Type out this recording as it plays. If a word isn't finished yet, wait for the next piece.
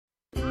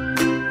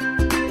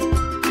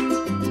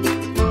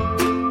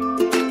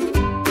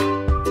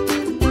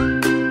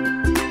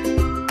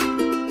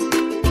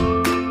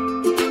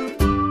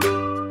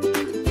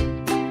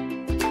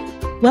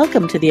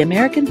Welcome to the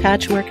American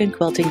Patchwork and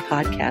Quilting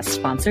Podcast,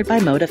 sponsored by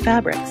Moda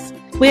Fabrics.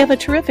 We have a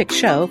terrific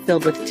show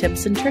filled with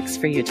tips and tricks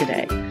for you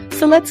today.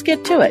 So let's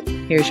get to it.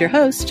 Here's your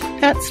host,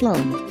 Pat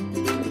Sloan.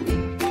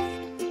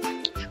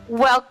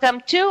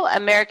 Welcome to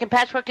American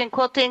Patchwork and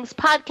Quilting's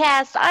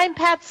podcast. I'm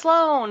Pat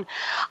Sloan.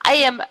 I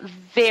am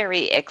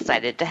very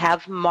excited to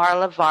have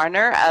Marla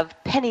Varner of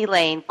Penny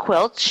Lane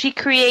Quilts. She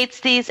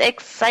creates these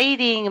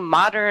exciting,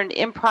 modern,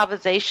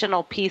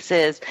 improvisational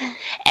pieces.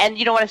 And,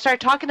 you know, when I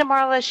started talking to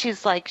Marla,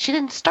 she's like, she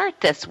didn't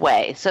start this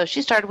way. So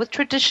she started with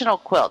traditional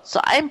quilts. So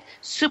I'm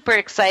super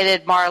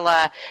excited,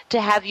 Marla, to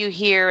have you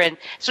here and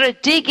sort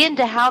of dig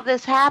into how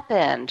this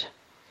happened.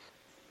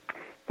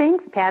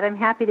 Thanks, Pat. I'm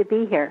happy to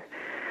be here.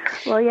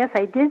 Well, yes,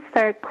 I did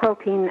start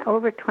quilting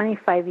over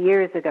 25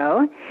 years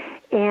ago,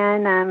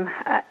 and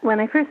when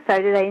I first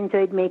started, I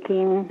enjoyed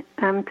making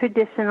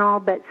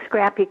traditional but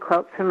scrappy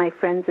quilts for my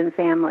friends and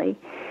family.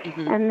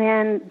 Mm-hmm. And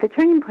then the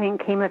turning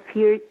point came a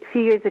few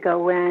years ago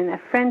when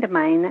a friend of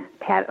mine,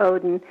 Pat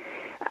Oden,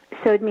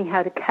 showed me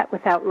how to cut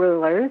without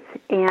rulers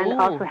and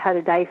also how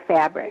to dye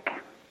fabric.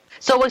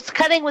 So was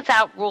cutting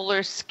without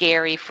rulers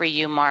scary for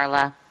you,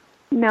 Marla?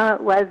 No,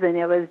 it wasn't.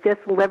 It was just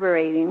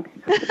liberating.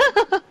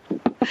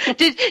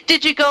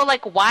 Did you go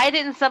like, why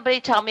didn't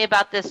somebody tell me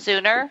about this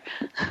sooner?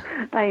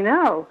 I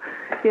know.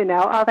 You know,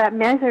 all that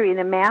measuring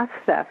and math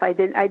stuff. I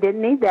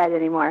didn't need that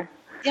anymore.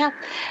 Yeah.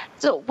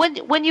 So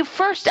when you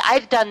first,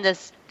 I've done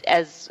this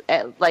as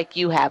like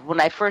you have.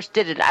 When I first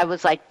did it, I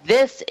was like,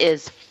 this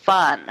is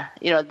fun.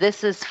 You know,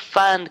 this is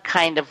fun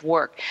kind of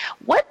work.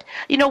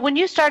 When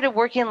you started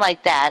working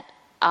like that,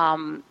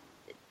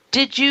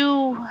 did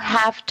you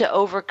have to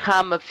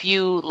overcome a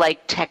few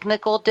like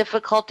technical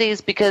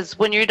difficulties? Because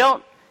when you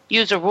don't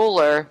use a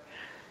ruler,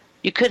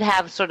 you could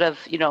have sort of,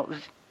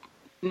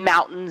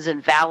 mountains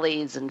and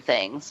valleys and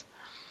things.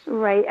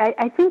 Right.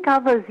 I think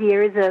all those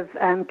years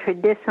of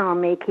traditional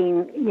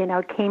making,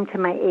 came to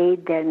my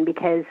aid then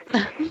because,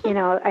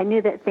 I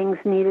knew that things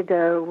needed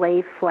to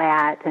lay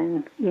flat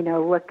and,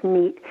 look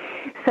neat.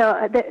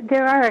 So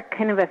there are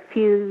kind of a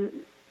few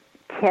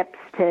tips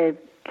to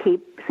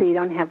keep so you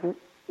don't have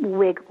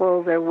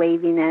wiggles or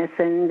waviness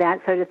and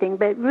that sort of thing.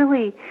 But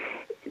really,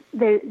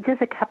 there's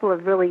just a couple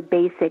of really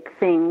basic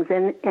things.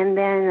 And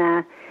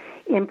then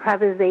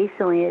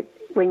improvisationally,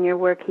 when you're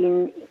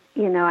working,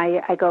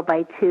 I go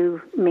by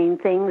two main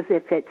things.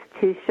 If it's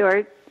too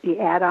short, you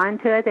add on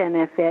to it, and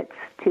if it's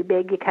too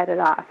big, you cut it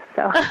off.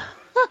 So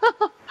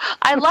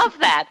I love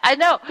that. I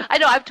know.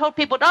 I've told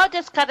people, no,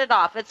 just cut it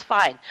off. It's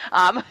fine.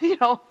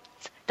 It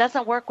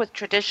doesn't work with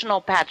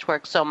traditional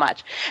patchwork so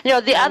much.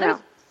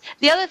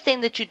 The other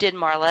thing that you did,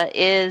 Marla,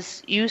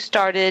 is you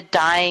started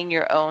dyeing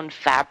your own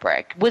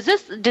fabric.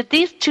 Did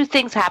these two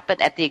things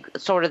happen at the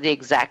sort of the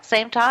exact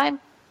same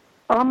time?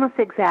 Almost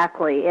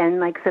exactly.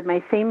 And like I said,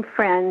 my same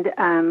friend,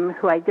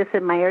 who I just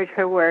admired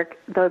her work,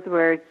 those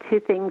were two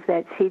things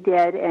that she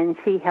did, and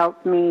she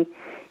helped me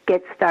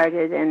get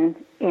started. And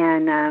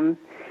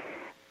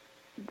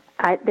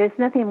there's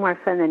nothing more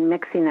fun than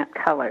mixing up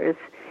colors.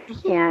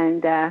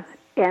 And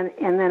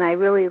then I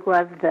really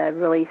love the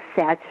really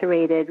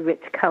saturated,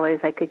 rich colors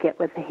I could get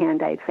with the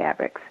hand-dyed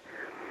fabrics.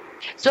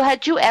 So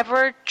had you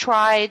ever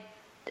tried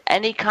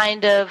any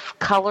kind of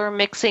color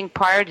mixing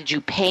prior? Did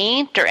you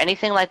paint or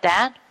anything like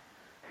that?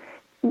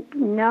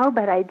 No,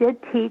 but I did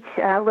teach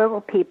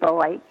little people,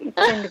 like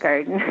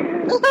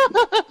kindergarten.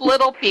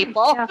 Little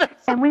people.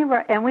 And we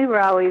were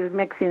always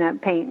mixing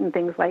up paint and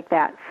things like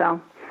that. So.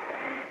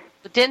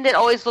 But didn't it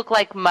always look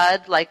like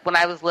mud? Like when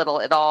I was little,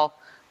 it all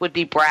would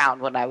be brown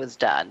when I was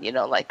done,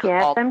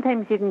 Yeah,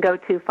 sometimes you can go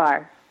too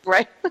far.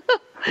 Right.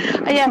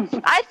 Yeah,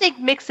 I think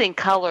mixing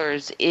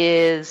colors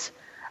is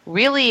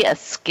really a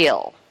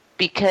skill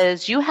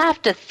because you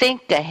have to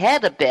think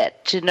ahead a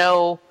bit to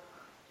know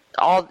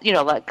all,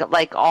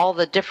 like all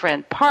the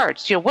different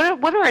parts.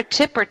 What are a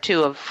tip or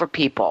two for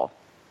people?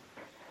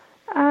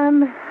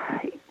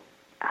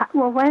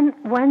 Well,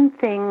 one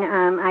thing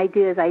I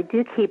do is I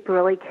do keep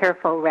really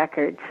careful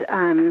records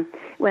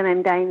when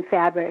I'm dyeing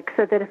fabric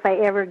so that if I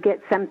ever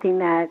get something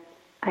that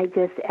I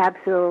just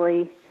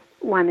absolutely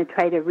want to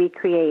try to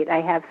recreate, I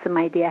have some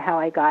idea how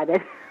I got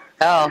it.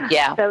 Oh,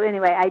 yeah. So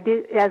anyway, I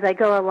do, as I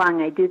go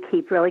along, I do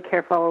keep really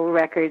careful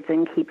records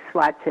and keep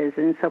swatches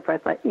and so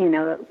forth,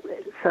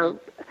 so,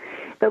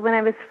 but when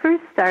I was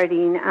first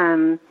starting,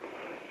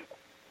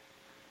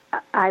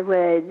 I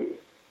would,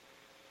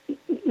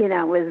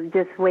 was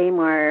just way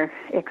more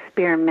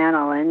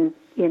experimental. And,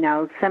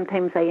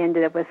 sometimes I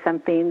ended up with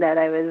something that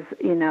I was,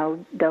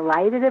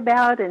 delighted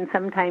about, and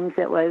sometimes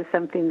it was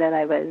something that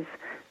I was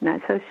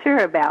not so sure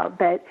about.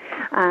 But,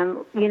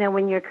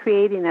 when you're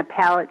creating a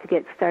palette to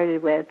get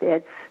started with,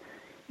 it's,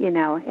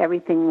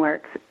 everything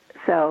works.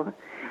 So,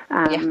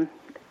 you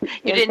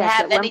didn't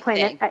have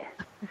anything.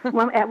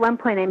 At one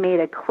point, I made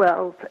a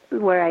quilt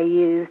where I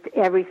used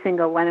every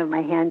single one of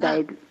my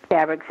hand-dyed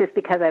fabrics just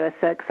because I was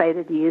so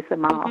excited to use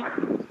them all.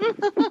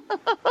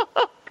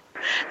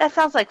 That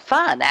sounds like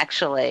fun,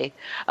 actually.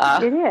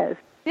 It is.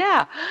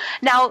 Yeah.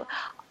 Now,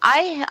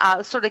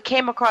 I sort of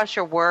came across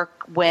your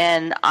work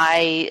when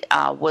I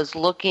was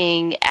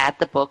looking at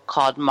the book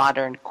called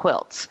Modern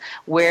Quilts,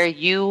 where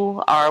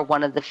you are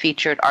one of the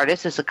featured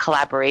artists. It's a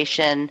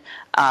collaboration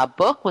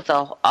book with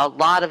a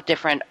lot of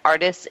different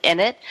artists in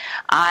it.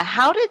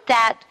 How did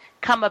that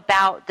come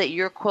about that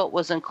your quilt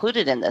was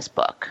included in this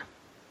book?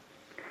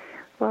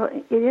 Well,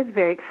 it is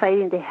very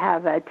exciting to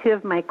have two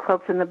of my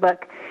quilts in the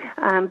book.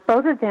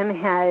 Both of them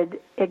had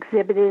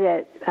exhibited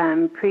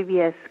at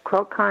previous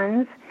quilt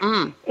cons,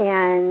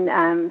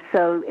 and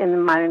so in the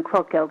Modern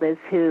Quilt Guild is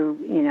who,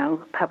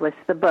 published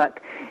the book.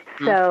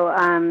 So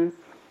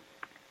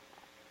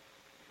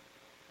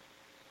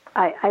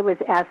I was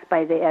asked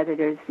by the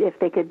editors if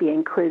they could be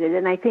included,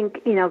 and I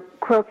think,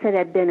 quilts that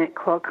had been at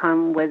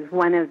QuiltCon was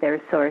one of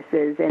their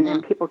sources, and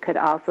then people could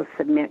also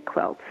submit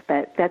quilts,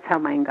 but that's how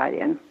mine got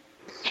in.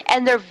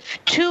 And they're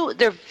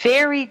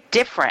very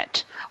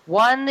different.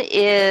 One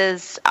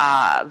is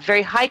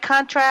very high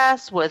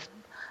contrast with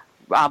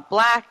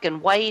black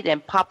and white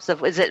and pops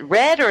of, is it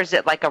red or is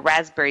it like a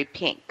raspberry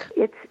pink?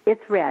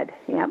 It's red,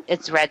 yeah.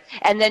 It's red.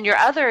 And then your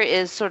other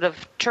is sort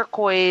of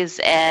turquoise,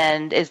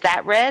 and is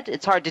that red?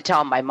 It's hard to tell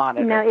on my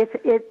monitor. No,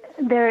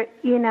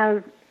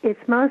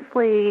 it's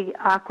mostly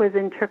aquas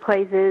and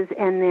turquoises,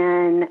 and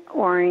then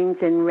orange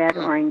and red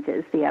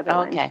oranges, the other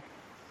one. Okay.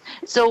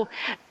 So,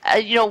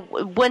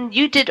 when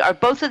you did, are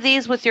both of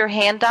these with your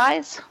hand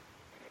dyes?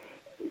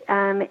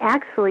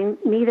 Actually,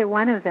 neither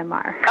one of them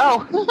are.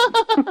 Oh.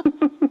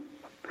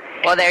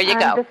 Well, there you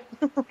go.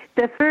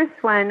 The first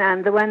one,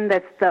 the one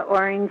that's the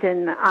orange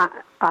and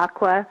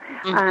aqua,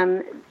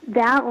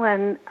 that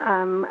one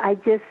I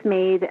just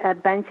made a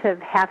bunch of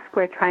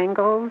half-square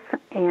triangles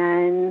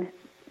and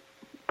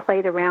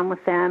played around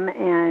with them,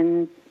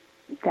 and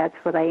that's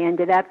what I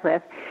ended up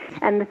with.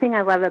 And the thing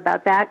I love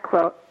about that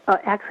quilt,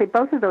 actually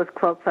both of those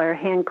quilts are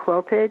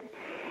hand-quilted,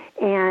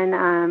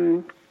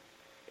 and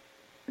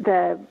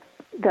the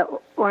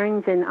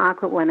orange and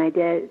aqua one I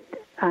did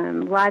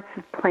lots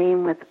of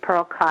playing with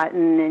pearl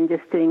cotton and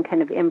just doing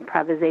kind of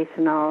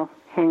improvisational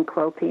hand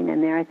quilting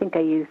in there. I think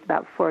I used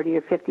about 40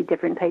 or 50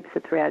 different types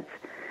of threads.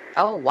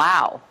 Oh,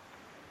 wow.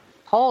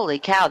 Holy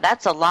cow,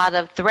 that's a lot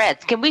of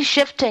threads. Can we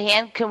shift to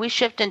hand? Can we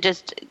shift and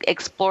just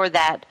explore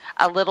that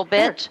a little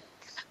bit?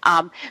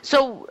 Sure.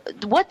 So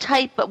what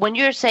type, when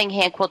you're saying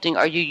hand quilting,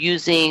 are you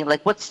using,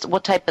 like,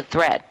 what type of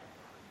thread?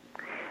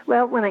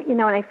 Well, when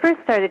I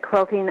first started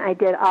quilting, I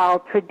did all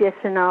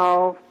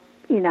traditional,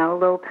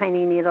 little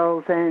tiny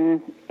needles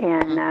and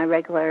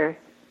regular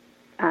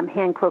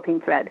hand quilting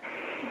thread.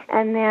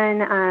 And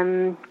then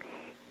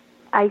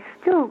I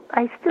still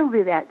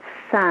do that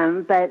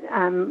some, but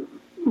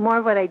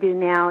more what I do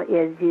now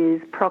is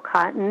use pearl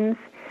cottons,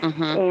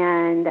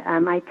 and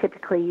I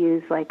typically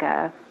use like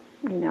an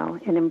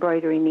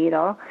embroidery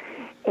needle,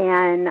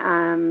 and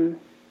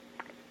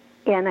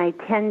I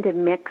tend to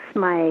mix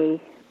my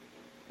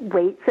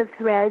weights of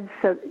threads,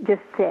 so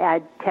just to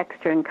add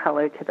texture and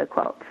color to the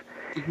quilts.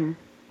 Mm-hmm.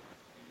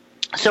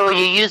 So are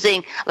you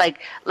using like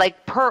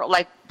pearl?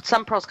 Like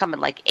some pearls come in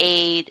like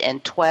 8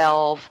 and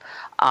 12.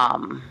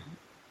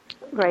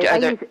 Right. I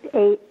use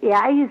 8.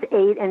 Yeah, I use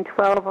 8 and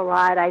 12 a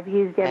lot. I've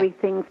used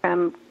everything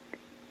from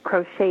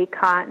crochet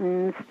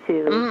cottons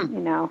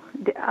to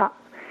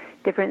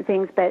different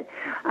things, but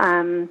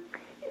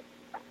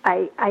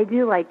I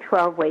do like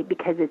 12 weight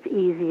because it's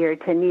easier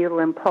to needle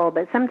and pull.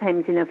 But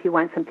sometimes if you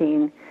want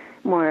something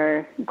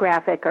more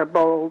graphic or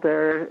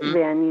bolder,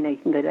 then you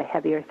can go to a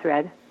heavier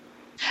thread.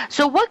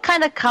 So what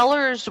kind of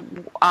colors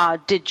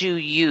did you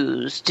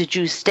use? Did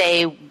you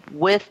stay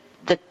with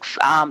the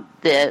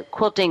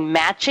quilting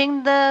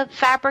matching the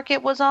fabric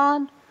it was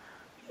on?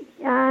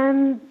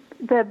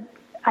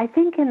 I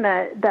think in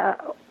the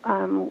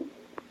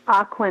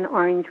aqua and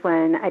orange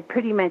one, I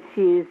pretty much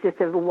used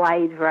just a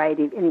wide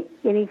variety of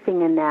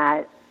anything in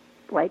that,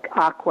 like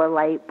aqua,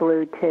 light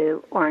blue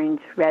to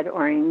orange, red,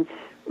 orange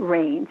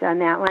range on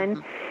that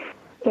one.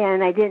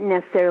 And I didn't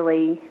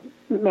necessarily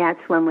match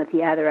one with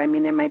the other. I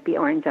mean, there might be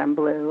orange on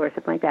blue or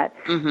something like that.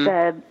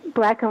 The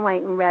black and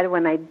white and red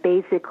one, I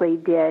basically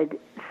did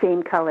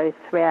same color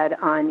thread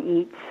on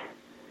each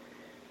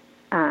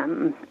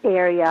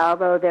area,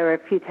 although there were a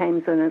few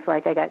times when it's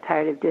like I got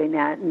tired of doing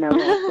that and the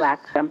black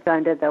jumped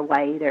onto the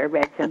white or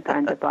red jumped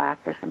onto black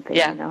or something,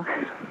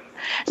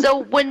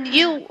 So when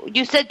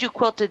you said you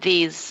quilted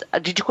these,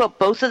 did you quilt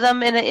both of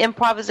them in an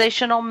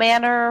improvisational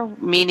manner,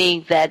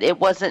 meaning that it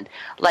wasn't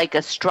like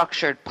a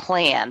structured,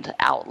 planned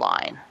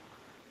outline?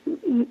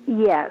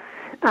 Yes.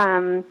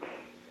 And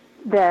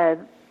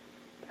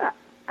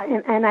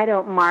I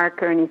don't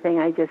mark or anything.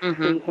 I just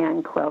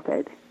freehand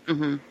quilted.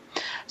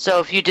 So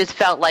if you just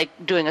felt like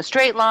doing a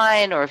straight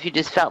line, or if you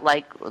just felt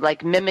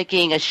like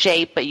mimicking a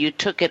shape, but you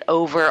took it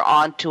over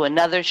onto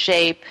another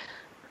shape,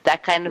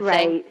 that kind of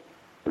thing?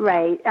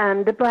 Right.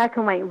 The black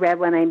and white red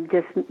one, I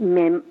just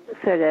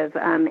sort of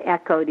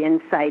echoed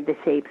inside the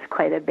shapes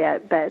quite a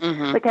bit. But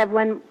like I have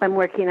one I'm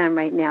working on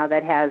right now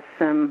that has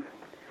some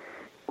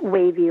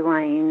wavy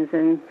lines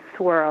and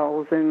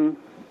swirls and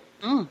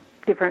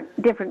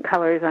different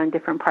colors on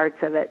different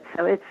parts of it.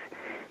 So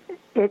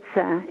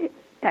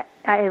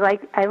I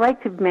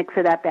like to mix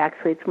it up.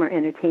 Actually, it's more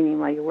entertaining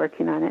while you're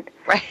working on it.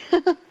 Right,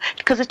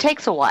 because it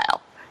takes a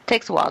while. It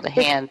takes a while to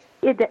hand.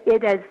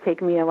 It does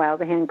take me a while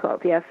to hand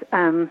quilt. Yes,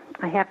 I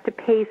have to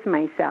pace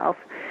myself.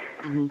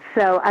 Mm-hmm.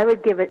 So I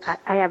would give it.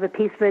 I have a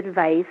piece of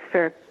advice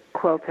for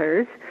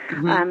quilters,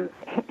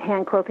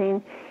 hand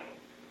quilting,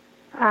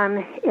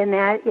 and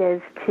that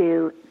is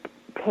to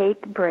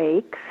take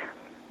breaks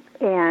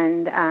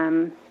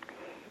and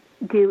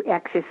do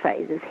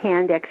exercises,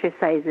 hand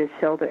exercises,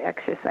 shoulder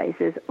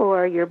exercises,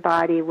 or your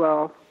body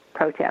will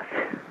protest.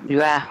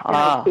 Yeah. And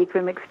I speak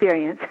from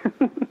experience.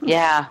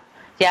 Yeah.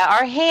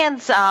 Our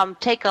hands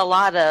take a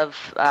lot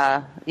of,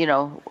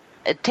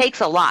 it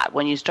takes a lot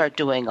when you start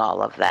doing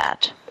all of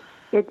that.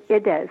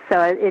 It does.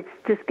 So it's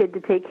just good to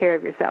take care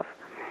of yourself.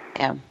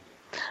 Yeah.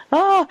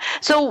 Oh,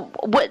 so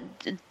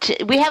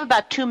we have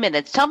about 2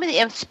 minutes. Tell me the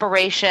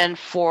inspiration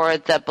for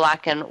the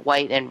black and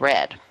white and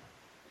red.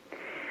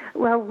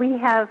 Well, we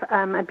have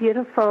a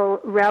beautiful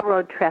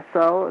railroad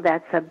trestle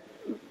that's a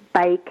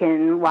bike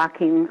and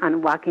walking on a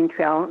walking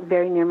trail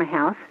very near my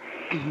house.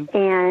 Mm-hmm.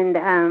 And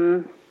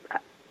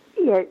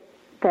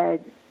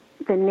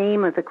the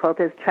name of the quilt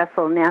is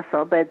Trestle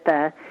Nestle, but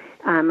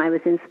I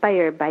was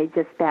inspired by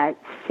just that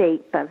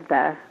shape of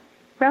the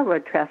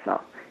railroad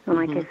trestle. And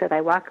like I said,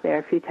 I walk there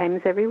a few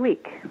times every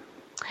week.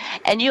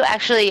 And you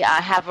actually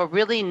have a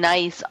really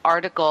nice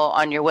article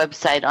on your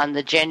website on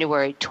the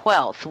January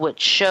 12th, which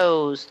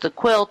shows the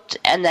quilt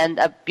and then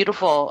a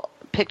beautiful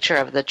picture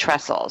of the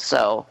trestle.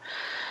 So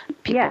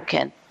people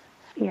can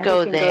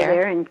go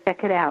there and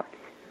check it out.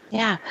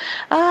 Yeah.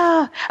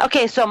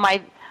 Okay, so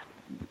about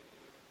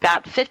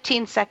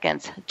 15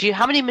 seconds.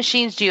 How many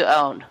machines do you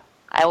own?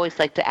 I always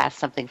like to ask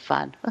something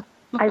fun.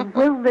 I've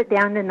whittled it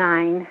down to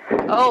 9.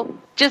 Oh,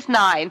 just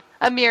 9.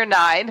 A mere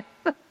 9.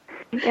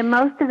 And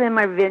most of them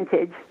are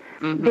vintage,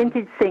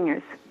 vintage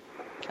Singers.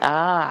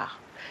 Ah.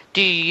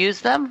 Do you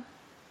use them?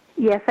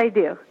 Yes, I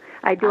do.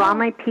 I do all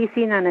my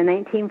piecing on a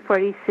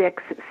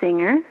 1946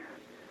 Singer.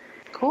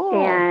 Cool.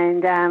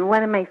 And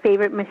one of my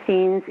favorite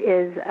machines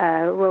is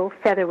a little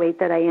featherweight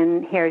that I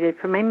inherited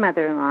from my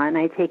mother-in-law, and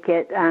I take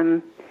it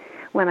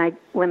when I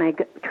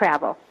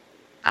travel.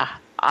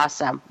 Ah,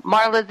 awesome.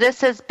 Marla, this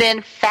has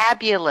been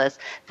fabulous.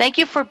 Thank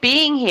you for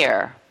being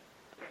here.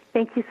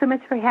 Thank you so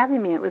much for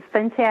having me. It was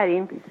fun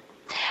chatting.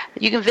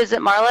 You can visit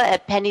Marla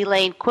at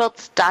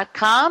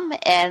pennylanequilts.com,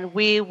 and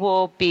we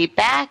will be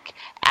back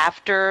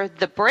after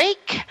the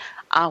break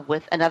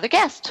with another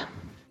guest.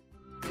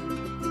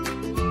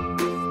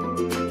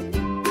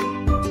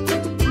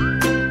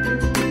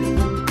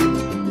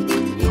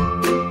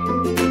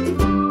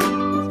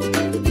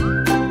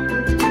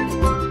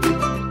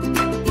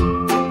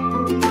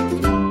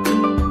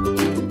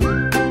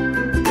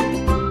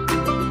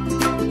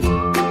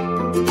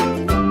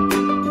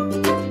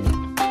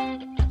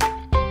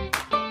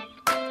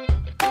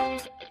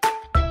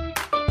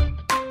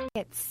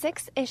 Get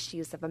 6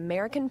 issues of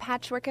American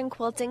Patchwork and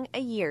Quilting a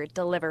year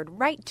delivered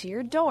right to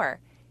your door.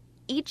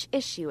 Each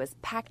issue is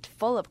packed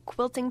full of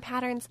quilting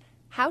patterns,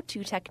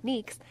 how-to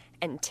techniques,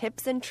 and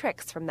tips and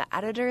tricks from the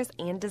editors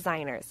and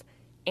designers.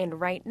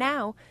 And right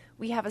now,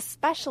 we have a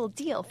special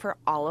deal for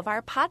all of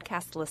our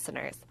podcast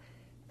listeners.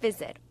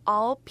 Visit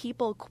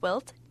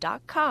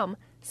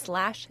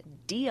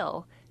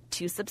allpeoplequilt.com/deal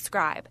to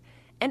subscribe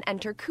and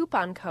enter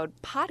coupon code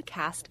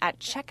PODCAST at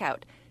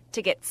checkout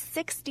to get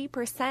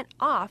 60%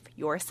 off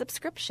your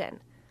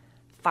subscription.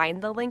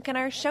 Find the link in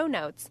our show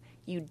notes.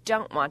 You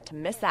don't want to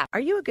miss out.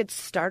 Are you a good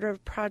starter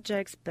of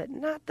projects but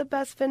not the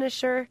best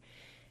finisher?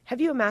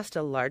 Have you amassed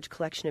a large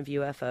collection of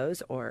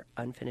UFOs or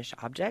unfinished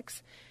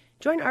objects?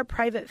 Join our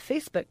private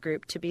Facebook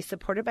group to be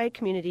supported by a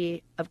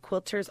community of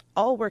quilters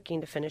all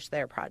working to finish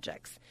their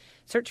projects.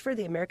 Search for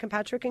the American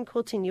Patchwork and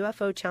Quilting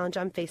UFO Challenge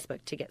on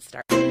Facebook to get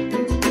started.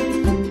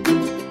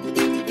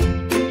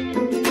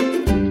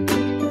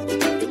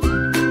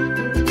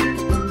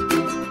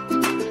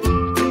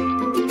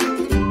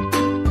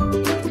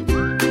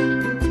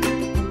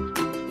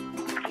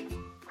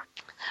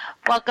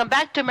 Welcome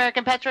back to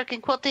American Patchwork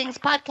and Quilting's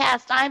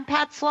podcast. I'm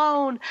Pat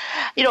Sloan.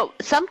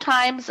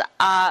 Sometimes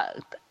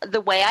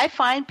the way I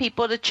find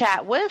people to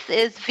chat with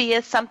is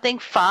via something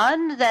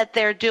fun that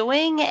they're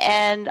doing,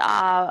 and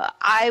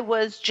I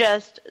was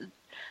just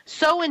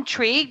so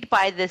intrigued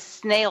by this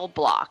snail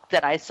block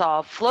that I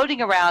saw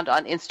floating around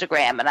on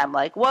Instagram, and I'm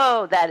like,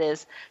 whoa, that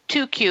is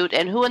too cute,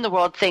 and who in the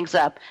world thinks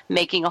up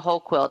making a whole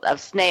quilt of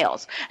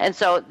snails? And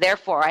so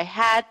therefore I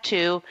had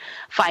to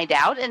find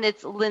out, and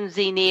it's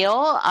Lindsay Neal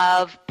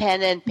of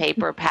Pen and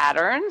Paper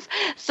Patterns.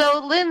 So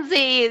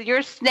Lindsay,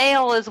 your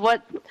snail is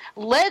what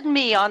led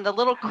me on the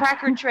little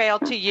cracker trail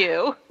to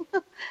you.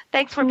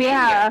 Thanks for being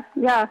here.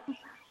 Yeah,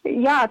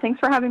 thanks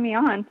for having me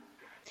on.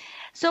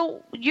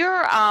 So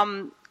you're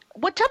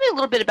tell me a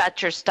little bit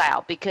about your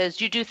style, because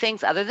you do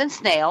things other than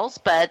snails,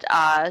 but,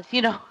 tell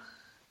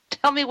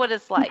me what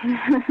it's like.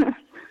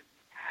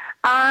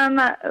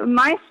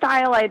 My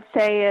style, I'd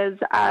say, is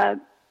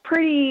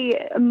pretty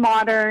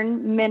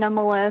modern,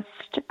 minimalist,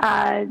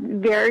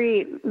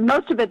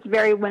 most of it's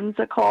very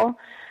whimsical.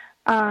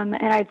 And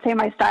I'd say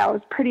my style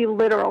is pretty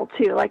literal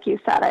too. Like you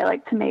said, I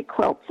like to make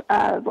quilts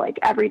of like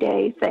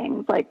everyday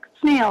things like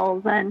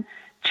snails and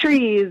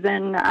trees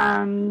and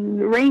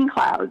rain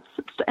clouds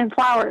and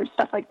flowers,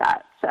 stuff like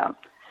that. So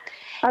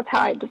that's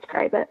how I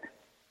describe it.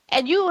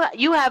 And you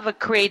have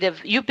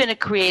you've been a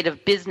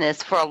creative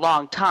business for a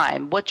long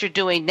time. What you're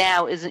doing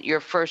now isn't your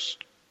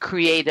first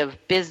creative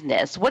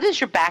business. What is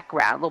your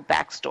background, a little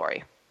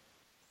backstory?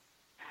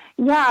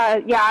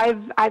 Yeah,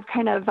 I've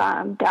kind of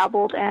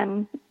dabbled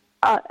in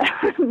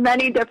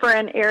many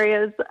different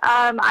areas.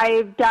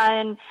 I've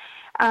done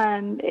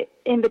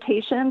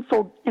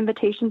sold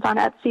invitations on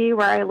Etsy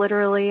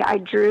where I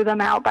drew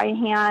them out by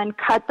hand,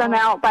 cut them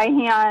out by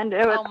hand.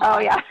 It was,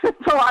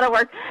 it's a lot of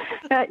work.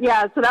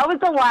 So that was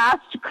the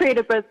last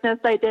creative business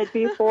I did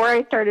before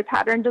I started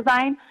pattern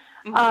design.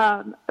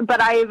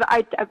 But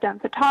I've done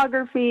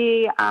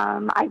photography.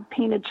 I've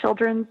painted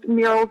children's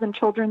murals in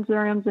children's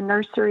rooms and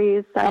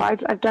nurseries. So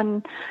I've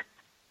done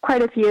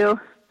quite a few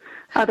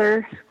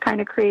other kind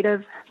of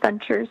creative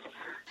ventures.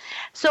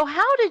 So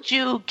how did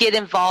you get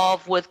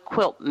involved with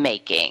quilt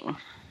making?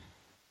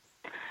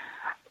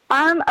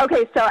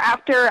 Okay, so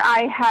after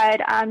I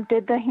had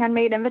did the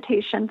handmade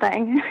invitation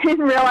thing and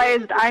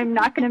realized I'm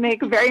not going to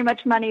make very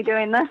much money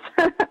doing this,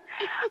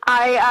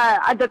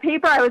 the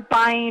paper I was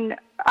buying,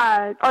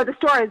 or the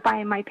store I was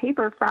buying my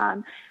paper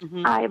from,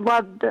 I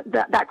loved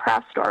that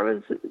craft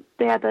store.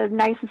 They had the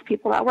nicest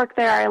people that worked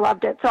there. I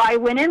loved it. So I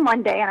went in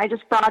one day and I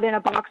just brought in a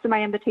box of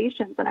my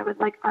invitations and I was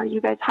like, "Are you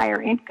guys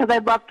hiring? Because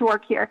I'd love to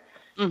work here."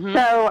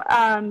 So,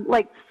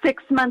 like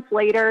 6 months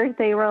later,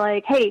 they were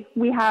like, "Hey,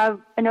 we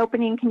have an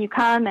opening. Can you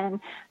come?" And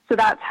so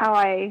that's how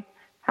I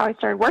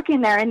started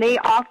working there. And they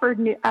offered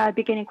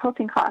beginning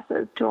quilting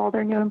classes to all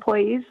their new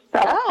employees.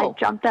 So I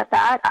jumped at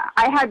that.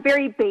 I had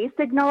very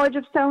basic knowledge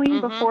of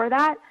sewing before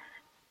that.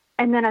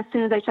 And then as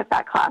soon as I took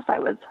that class, I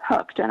was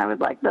hooked. And I was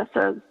like, this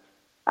is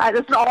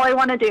all I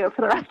want to do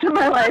for the rest of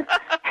my life.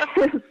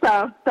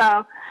 So,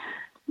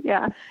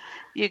 yeah.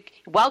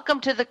 Welcome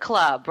to the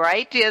club,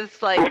 right?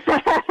 It's like,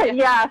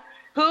 yeah.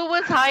 Who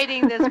was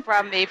hiding this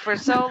from me for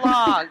so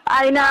long?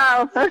 I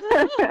know.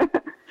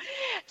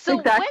 So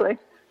exactly.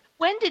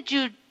 When did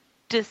you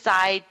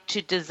decide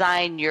to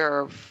design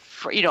a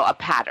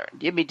pattern?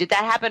 I mean, did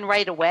that happen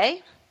right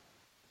away?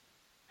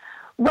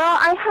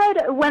 Well,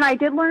 when I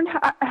did learn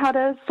how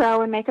to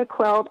sew and make a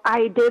quilt,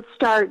 I did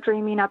start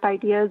dreaming up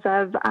ideas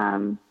of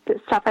the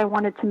stuff I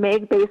wanted to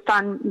make based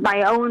on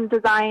my own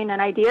design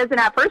and ideas. And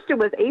at first it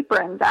was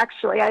aprons,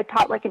 actually. I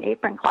taught like an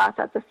apron class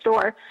at the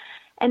store.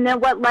 And then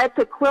what led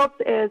to quilts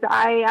is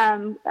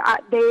the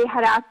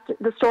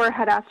store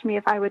had asked me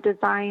if I would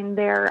design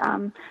their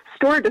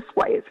store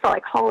displays for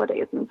like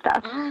holidays and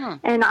stuff.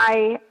 And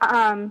I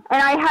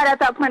had at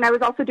that point, I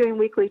was also doing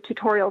weekly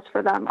tutorials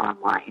for them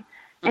online.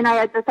 And I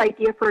had this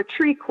idea for a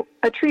tree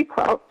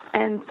quilt.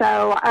 And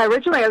so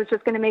originally I was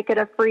just going to make it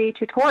a free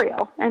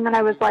tutorial. And then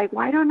I was like,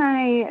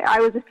 I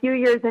was a few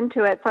years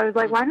into it. So I was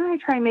like, why don't I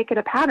try and make it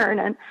a pattern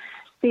and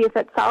see if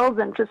it sells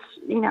and just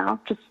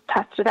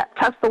test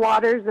the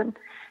waters and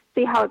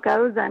see how it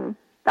goes. And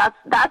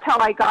that's how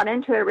I got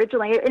into it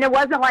originally. And it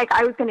wasn't like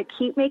I was going to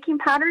keep making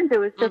patterns. It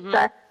was just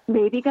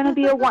maybe going to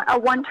be a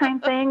one-time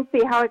thing,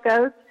 see how it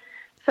goes.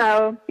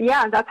 So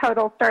yeah, that's how it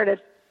all started.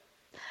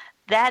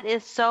 That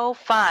is so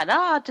fun.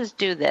 I'll just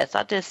do this.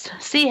 I'll just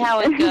see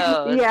how it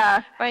goes.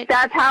 Yeah, right.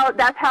 That's how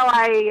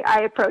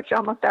I approach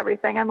almost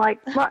everything. I'm like,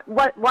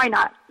 what? Why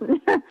not?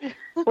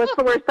 What's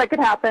the worst that could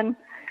happen?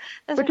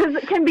 Which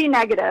can be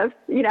negative,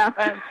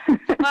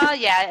 Well,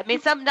 yeah. I mean,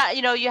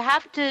 you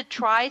have to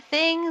try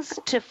things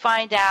to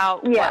find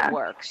out what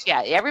works.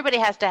 Yeah, everybody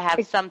has to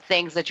have some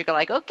things that you're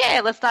like,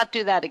 okay, let's not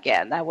do that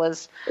again. That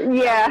was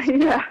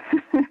yeah.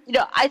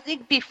 I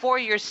think before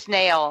your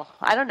snail,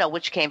 I don't know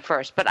which came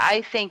first, but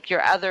I think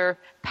your other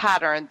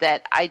pattern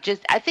that I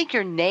think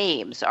your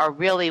names are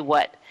really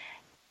what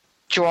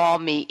draw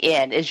me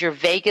in is your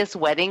Vegas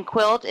wedding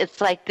quilt. It's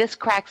like, this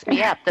cracks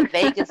me up, the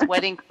Vegas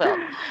wedding quilt,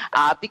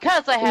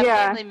 because I have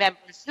family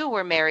members who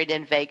were married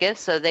in Vegas,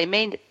 so they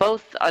may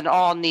both and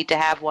all need to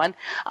have one.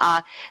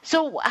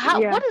 So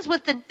what is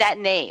with that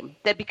name?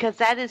 Because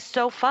that is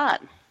so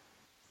fun.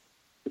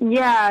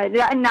 Yeah,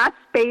 and that's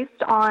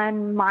based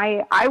on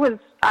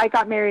I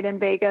got married in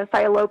Vegas.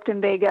 I eloped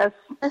in Vegas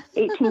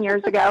 18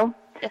 years ago,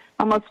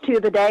 almost to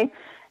the day.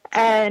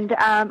 And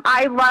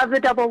I love the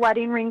double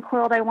wedding ring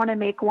quilt. I want to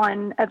make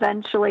one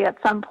eventually at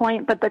some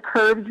point, but the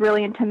curves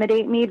really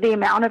intimidate me. The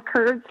amount of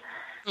curves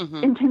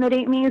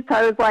intimidate me. So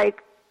I was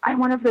like, I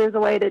wonder if there's a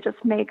way to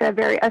just make a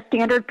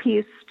standard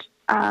piece,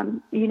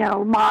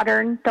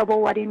 modern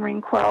double wedding ring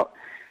quilt.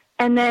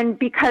 And then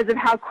because of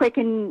how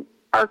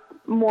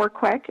more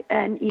quick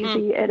and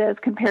easy it is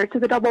compared to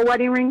the double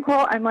wedding ring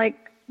quilt, I'm like,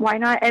 why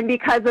not? And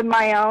because of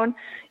my own,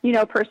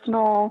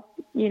 personal,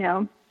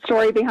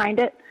 story behind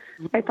it,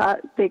 I thought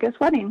Vegas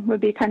wedding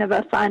would be kind of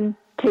a fun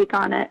take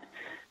on it.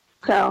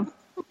 So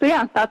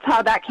yeah, that's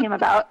how that came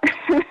about.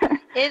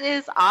 It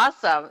is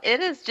awesome. It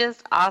is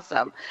just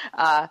awesome.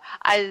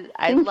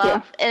 I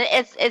love, and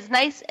it's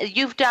nice.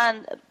 You've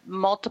done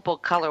multiple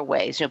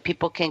colorways. You know,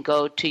 people can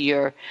go to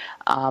your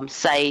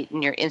site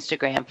and your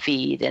Instagram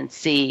feed and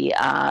see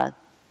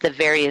the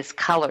various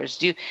colors.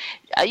 Do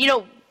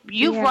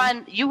you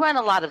run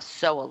a lot of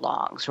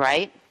sew-alongs,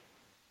 right?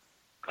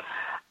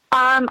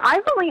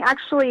 I've only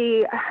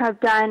actually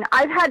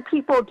I've had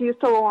people do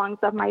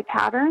sew-alongs of my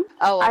patterns.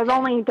 Oh, okay. I've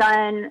only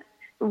done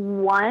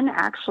one,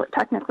 actually,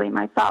 technically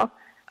myself.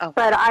 Oh.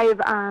 But I've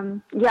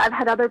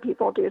had other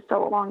people do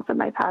sew-alongs of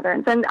my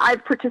patterns, and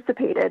I've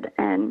participated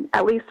in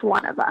at least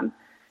one of them.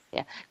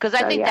 Yeah, because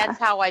I think that's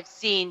how I've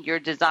seen your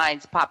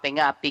designs popping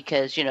up,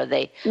 because, you know,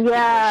 people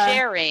are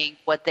sharing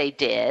what they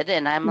did,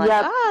 and I'm like,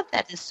 oh,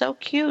 that is so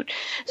cute.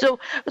 So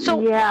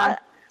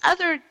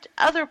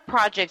other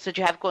projects that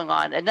you have going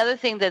on, another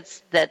thing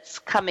that's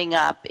coming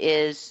up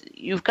is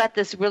you've got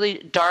this really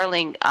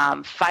darling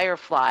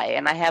firefly,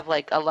 and I have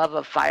like a love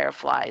of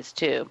fireflies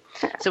too.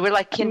 So we're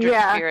like kindred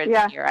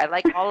spirits here. I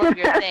like all of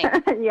your things.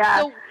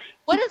 So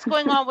what is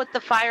going on with the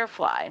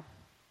firefly?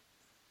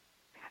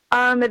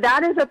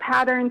 That is a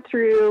pattern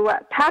through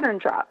Pattern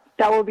Drop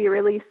that will be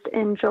released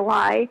in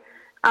July,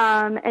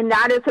 and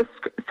that is a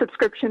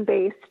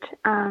subscription-based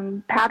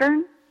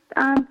pattern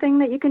thing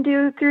that you can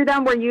do through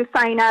them, where you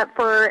sign up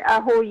for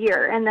a whole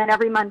year, and then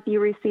every month you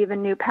receive a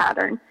new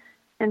pattern.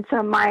 And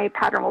so my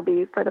pattern will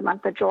be for the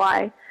month of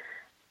July.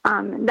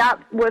 That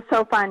was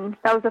so fun.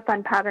 That was a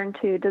fun pattern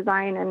to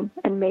design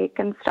and make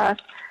and stuff.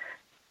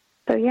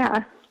 So,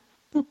 yeah.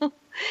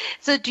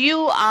 So do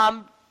you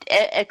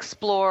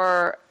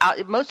explore,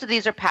 most of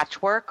these are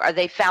patchwork. Are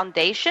they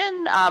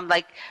foundation?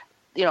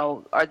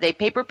 Are they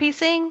paper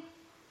piecing?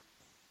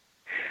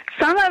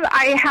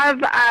 I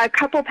have a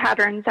couple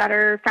patterns that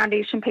are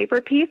foundation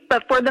paper piece,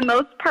 but for the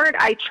most part,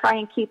 I try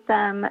and keep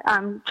them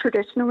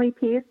traditionally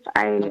pieced.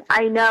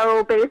 I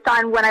know based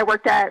on when I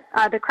worked at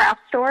the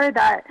craft store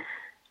that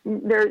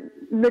the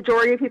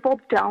majority of people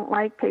don't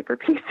like paper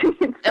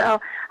piecing, so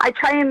I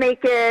try and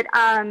make it.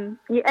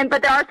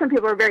 But there are some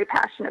people who are very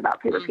passionate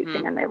about paper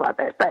piecing and they love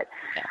it. But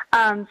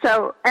and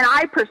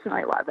I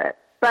personally love it.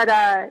 But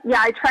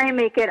I try and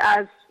make it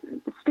as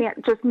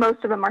just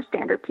most of them are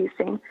standard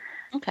piecing.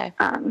 Okay.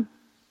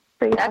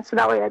 So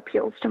that way it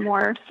appeals to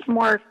more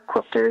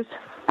quilters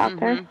out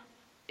there.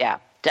 Yeah,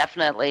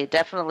 definitely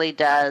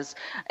does.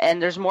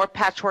 And there's more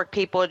patchwork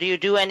people. Do you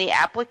do any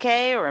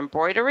applique or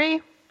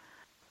embroidery?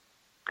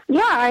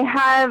 Yeah, I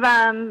have.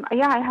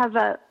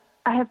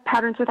 I have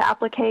patterns with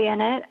applique in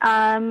it.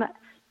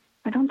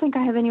 I don't think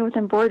I have any with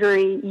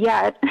embroidery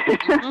yet.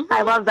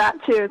 I love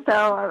that too.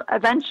 So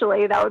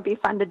eventually, that would be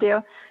fun to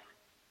do.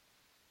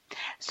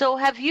 So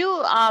have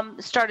you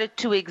started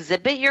to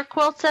exhibit your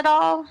quilts at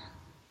all?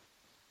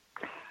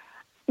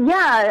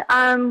 Yeah.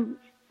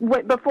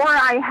 Before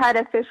I had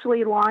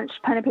officially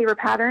launched Pen and Paper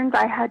Patterns,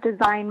 I had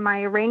designed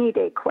my rainy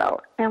day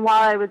quilt. And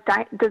while I was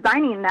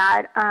designing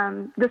that,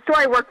 the store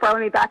I worked for, let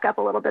me back up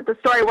a little bit. The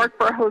store I worked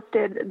for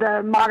hosted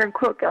the Modern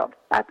Quilt Guild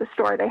at the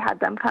store. They had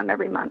them come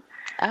every month.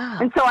 Oh.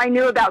 And so I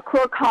knew about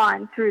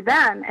QuiltCon through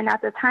them. And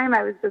at the time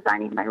I was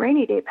designing my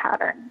rainy day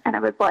pattern. And I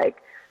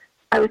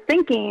was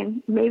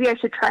thinking maybe I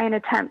should try and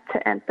attempt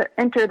to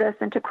enter this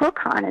into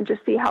QuiltCon and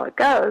just see how it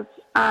goes.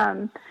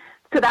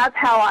 So that's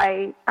how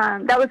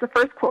that was the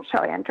first quilt show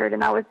I entered,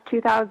 and that was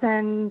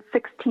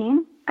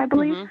 2016, I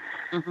believe.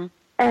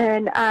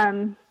 And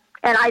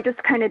I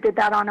just kind of did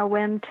that on a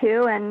whim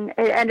too, and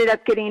it ended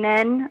up getting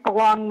in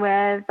along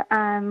with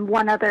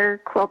one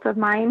other quilt of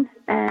mine.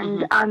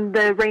 And on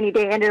the rainy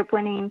day, ended up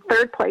winning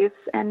third place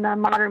in the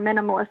modern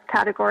minimalist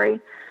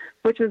category,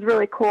 which was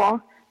really cool.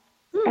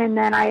 And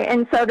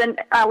then so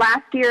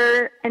last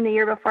year and the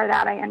year before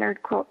that, I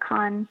entered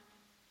QuiltCon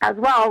as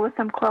well with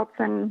some quilts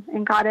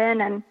and got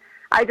in. And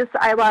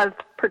I love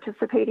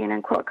participating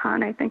in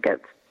QuiltCon. I think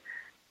it's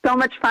so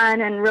much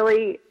fun and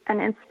really an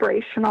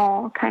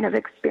inspirational kind of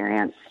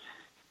experience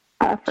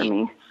for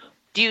me.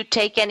 Do you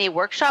take any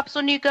workshops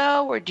when you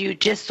go, or do you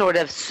just sort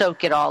of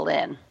soak it all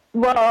in?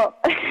 Well,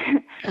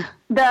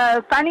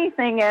 the funny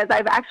thing is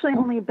I've actually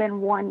only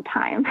been one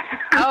time.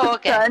 Oh,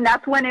 okay. And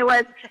that's when it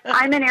was,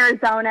 I'm in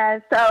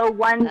Arizona, so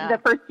the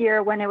first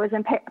year when it was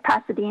in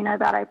Pasadena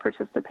that I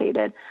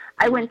participated,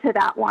 I went to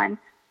that one.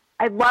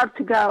 I'd love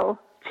to go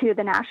to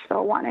the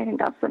Nashville one. I think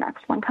that's the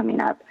next one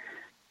coming up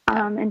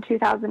in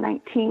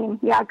 2019.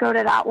 Yeah, go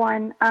to that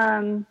one.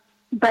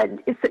 But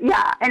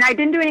and I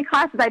didn't do any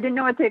classes. I didn't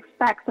know what to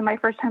expect. So my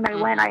first time I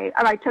went,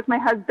 I took my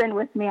husband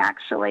with me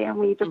actually, and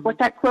we just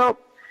looked at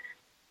quilts.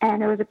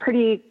 And it was a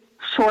pretty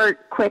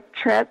short, quick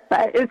trip,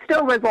 but it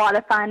still was a lot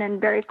of fun and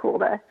very cool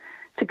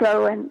to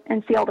go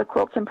and see all the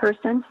quilts in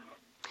person.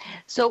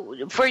 So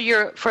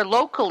for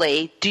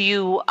locally, do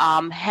you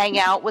hang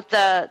out with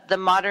the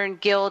Modern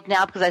Guild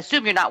now? Because I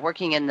assume you're not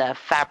working in the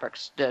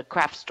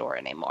craft store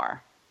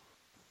anymore.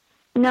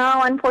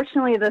 No,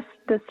 unfortunately, the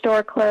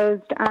store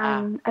closed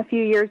a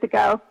few years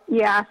ago.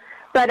 Yeah,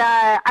 but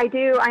I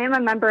am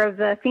a member of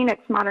the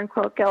Phoenix Modern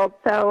Quilt Guild,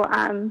 so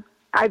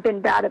I've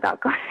been bad about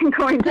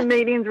going to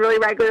meetings really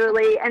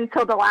regularly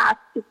until the last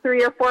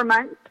 3 or 4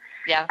 months.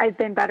 I've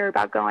been better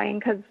about going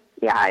because,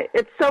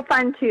 it's so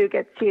fun to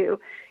get to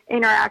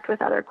interact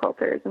with other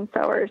quilters and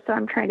sewers. So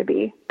I'm trying to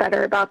be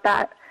better about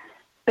that.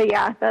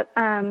 But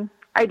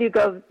I do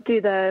go do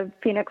the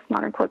Phoenix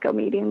Modern Quilt Guild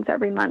meetings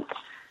every month.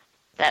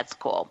 That's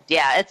cool.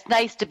 Yeah, it's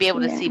nice to be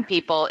able to see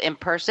people in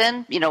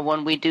person,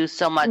 when we do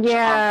so much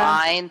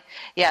online.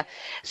 Yeah.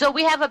 So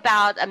we have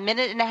about a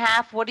minute and a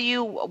half. What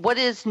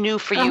is new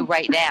for you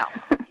right now?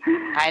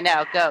 I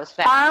know, it goes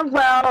fast.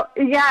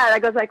 That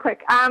goes like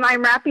quick.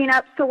 I'm wrapping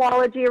up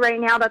Sewology right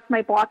now. That's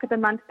my block of the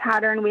month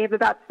pattern. We have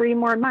about 3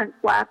 more months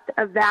left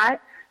of that.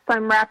 So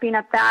I'm wrapping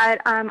up that.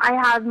 I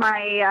have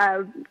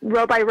my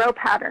row by row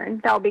pattern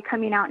that will be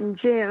coming out in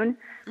June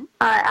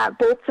at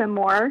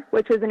Baltimore,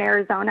 which is in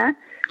Arizona.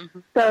 Mm-hmm.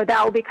 So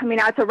that will be coming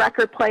out. It's a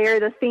record player.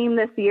 The theme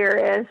this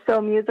year is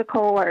So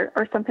Musical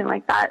or something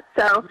like that.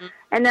 So,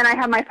 and then I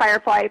have my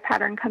Firefly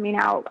pattern coming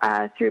out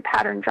through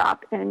Pattern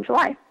Drop in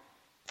July.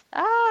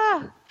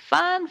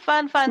 Fun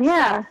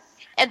stuff.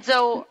 And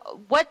so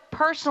what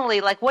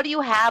do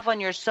you have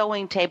on your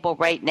sewing table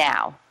right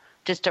now,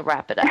 just to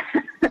wrap it up?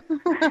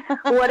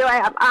 What do I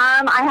have?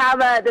 I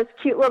have this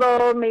cute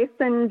little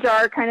mason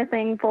jar kind of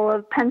thing full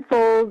of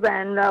pencils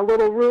and a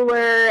little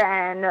ruler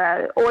and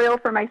oil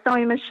for my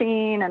sewing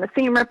machine and a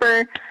seam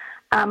ripper.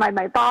 I have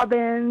my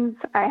bobbins.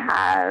 I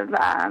have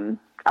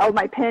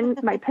my pins,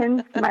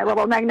 my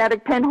little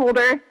magnetic pin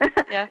holder.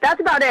 Yeah. That's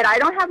about it. I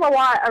don't have a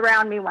lot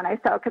around me when I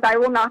sew because I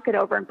will knock it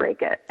over and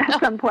break it at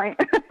some point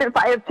if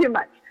I have too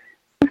much.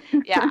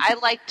 Yeah, I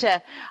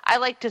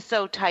like to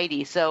sew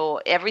tidy, so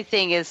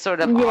everything is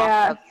sort of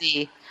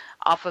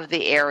off of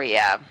the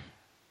area.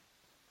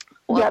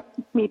 Well, yep,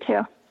 me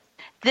too.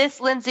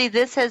 Lindsay,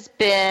 this has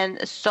been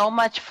so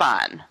much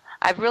fun.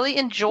 I've really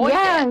enjoyed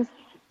it.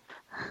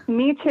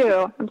 Me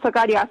too. I'm so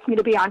glad you asked me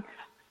to be on.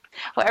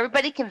 Well,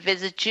 everybody can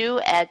visit you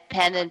at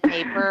Pen and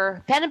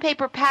Paper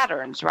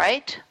Patterns,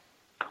 right?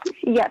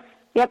 Yes.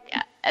 Yep.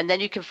 Yeah. And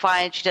then you can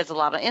find, she does a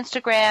lot on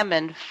Instagram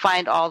and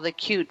find all the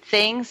cute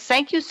things.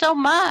 Thank you so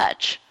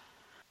much.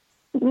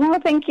 No,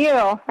 thank you.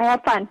 I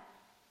had fun.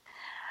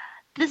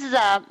 This is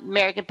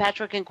American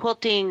Patchwork and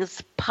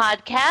Quilting's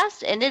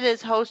podcast, and it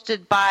is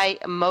hosted by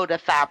Moda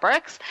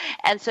Fabrics.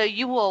 And so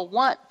you will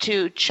want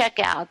to check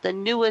out the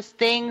newest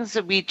things.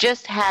 We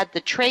just had the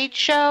trade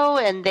show,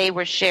 and they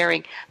were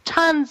sharing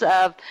tons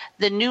of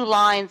the new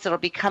lines that will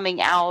be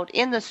coming out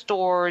in the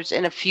stores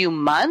in a few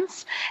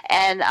months.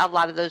 And a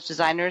lot of those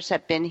designers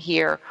have been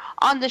here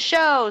on the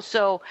show.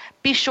 So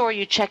be sure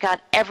you check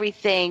out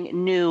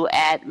everything new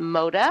at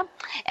Moda.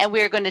 And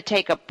we're going to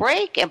take a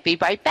break and be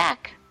right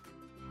back.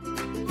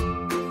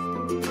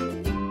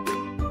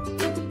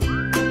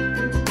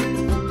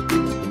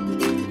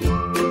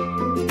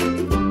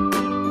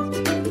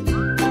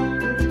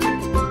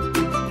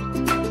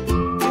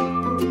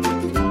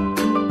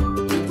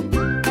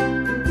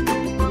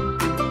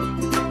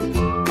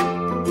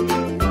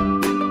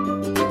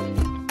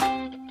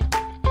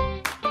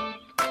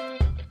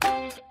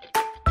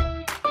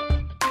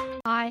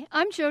 Hi,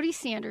 I'm Jody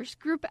Sanders,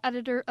 Group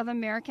Editor of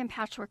American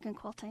Patchwork and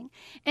Quilting,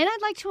 and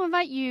I'd like to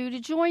invite you to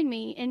join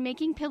me in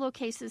making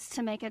pillowcases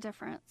to make a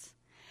difference.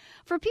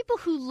 For people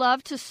who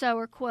love to sew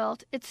or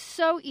quilt, it's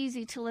so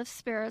easy to lift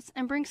spirits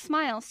and bring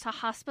smiles to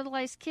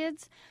hospitalized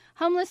kids,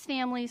 homeless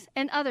families,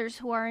 and others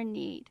who are in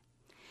need.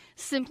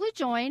 Simply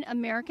join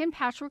American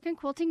Patchwork and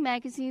Quilting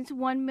Magazine's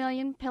 1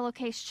 Million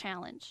Pillowcase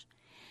Challenge.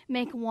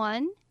 Make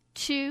 1,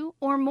 2,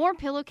 or more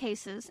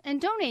pillowcases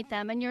and donate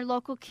them in your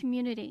local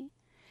community.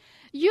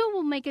 You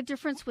will make a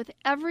difference with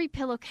every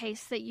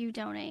pillowcase that you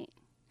donate.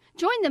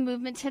 Join the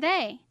movement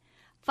today.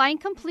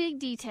 Find complete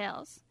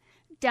details,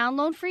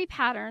 download free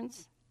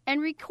patterns,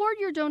 and record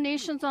your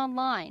donations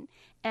online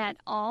at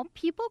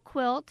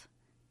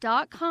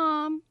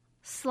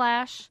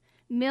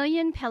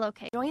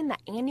allpeoplequilt.com/millionpillowcase. Join the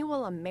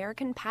annual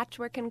American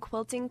Patchwork and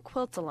Quilting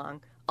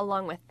Quilt-Along,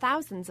 along with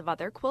thousands of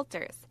other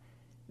quilters.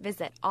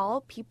 Visit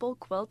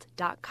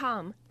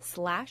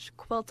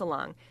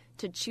allpeoplequilt.com/quiltalong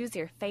to choose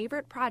your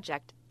favorite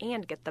project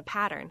and get the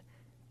pattern.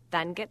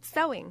 Then get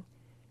sewing.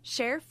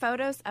 Share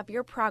photos of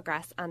your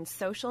progress on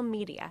social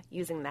media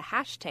using the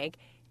hashtag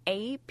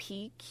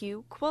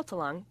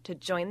APQQuiltalong to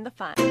join the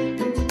fun.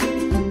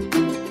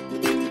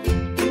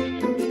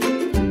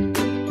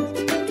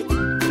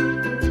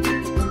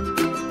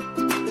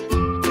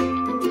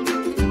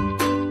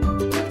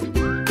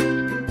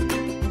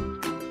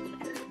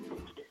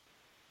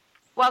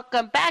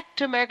 Welcome back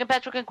to American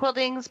Patchwork and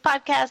Quilting's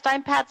podcast.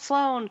 I'm Pat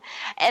Sloan,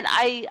 and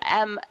I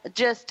am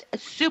just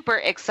super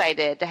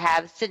excited to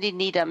have Cindy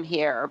Needham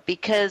here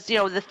because,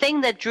 the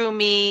thing that drew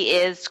me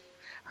is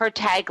her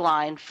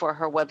tagline for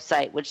her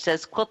website, which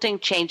says, "Quilting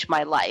changed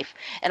my life."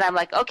 And I'm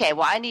like, okay,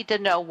 well, I need to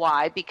know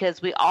why, because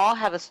we all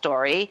have a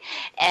story,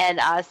 and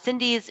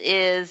Cindy's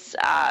is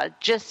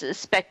just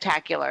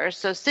spectacular.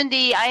 So,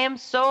 Cindy, I am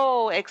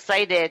so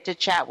excited to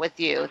chat with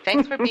you.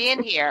 Thanks for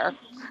being here.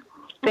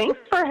 Thanks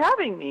for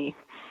having me.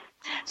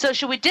 So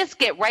should we just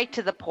get right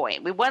to the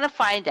point? I want to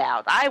find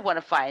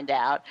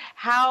out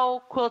how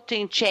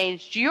quilting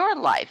changed your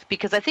life,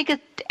 because I think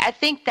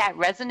that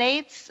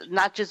resonates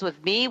not just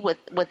with me, with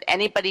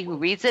anybody who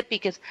reads it,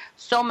 because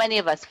so many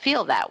of us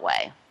feel that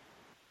way.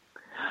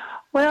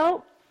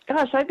 Well,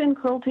 gosh, I've been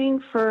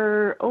quilting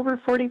for over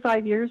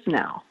 45 years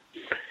now.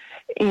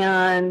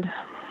 And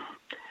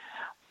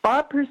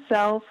Bob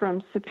Purcell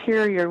from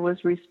Superior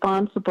was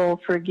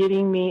responsible for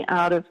getting me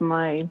out of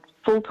my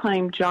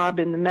full-time job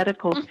in the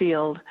medical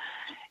field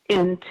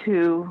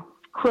into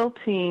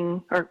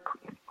quilting,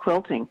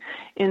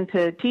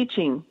 into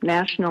teaching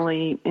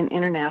nationally and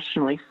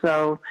internationally.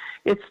 So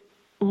it's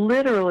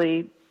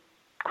literally,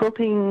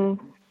 quilting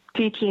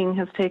teaching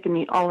has taken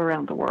me all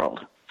around the world.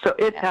 So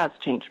it has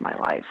changed my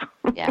life.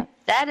 Yeah,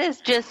 that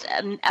is just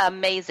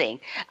amazing.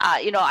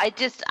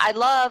 I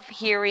love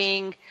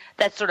hearing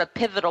that sort of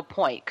pivotal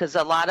point, because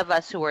a lot of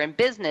us who are in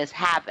business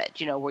have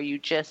it, where you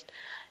just,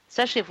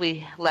 especially if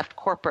we left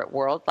corporate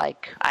world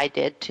like I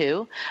did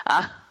too.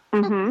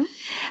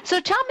 So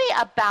tell me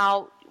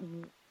about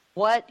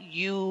what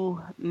you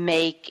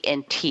make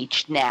and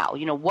teach now.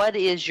 What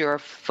is your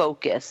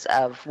focus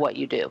of what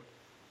you do?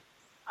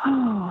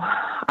 Oh,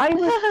 I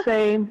would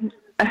say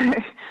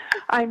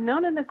I'm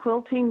known in the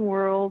quilting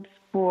world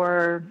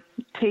for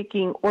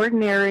taking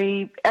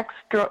ordinary,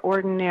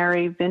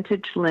 extraordinary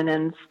vintage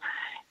linens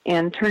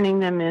and turning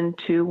them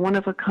into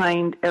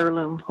one-of-a-kind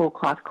heirloom whole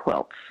cloth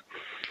quilts.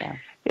 Yeah.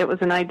 It was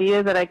an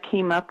idea that I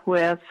came up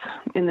with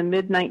in the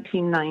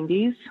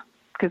mid-1990s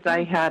because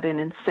I had an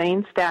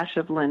insane stash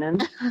of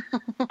linens,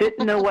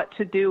 didn't know what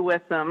to do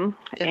with them,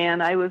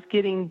 and I was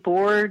getting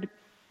bored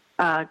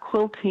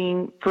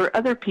quilting for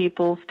other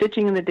people,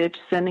 stitching in the ditch,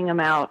 sending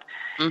them out.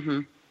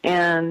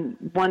 And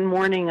one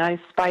morning I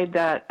spied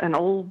an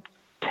old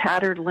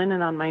tattered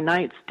linen on my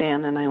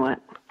nightstand, and I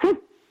went, I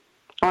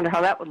wonder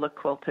how that would look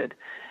quilted.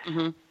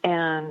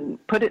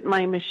 And put it in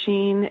my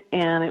machine,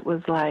 and it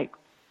was like,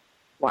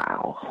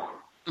 wow.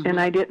 And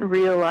I didn't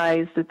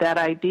realize that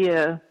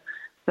idea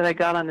that I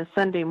got on a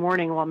Sunday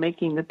morning while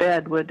making the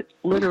bed would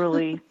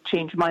literally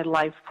change my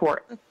life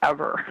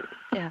forever.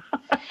 Yeah.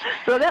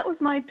 So that was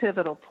my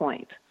pivotal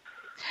point.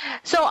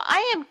 So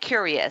I am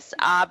curious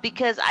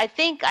because I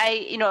think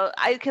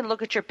I can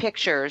look at your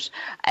pictures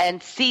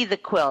and see the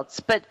quilts,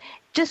 but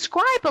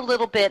describe a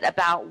little bit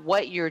about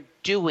what you're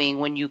doing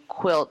when you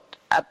quilt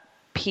a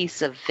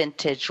piece of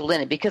vintage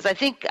linen, because I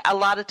think a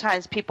lot of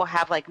times people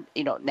have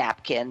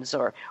napkins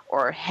or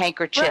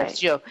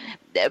handkerchiefs.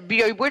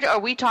 Right. Are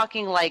we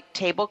talking like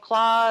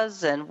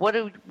tablecloths, and what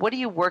are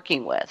you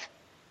working with?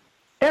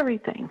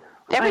 Everything.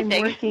 I'm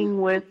working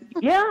with,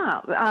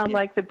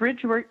 like the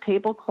Bridgework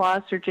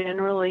tablecloths are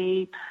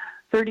generally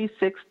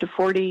 36 to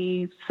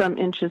 40 some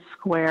inches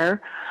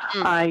square.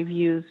 I've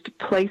used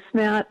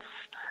placemats.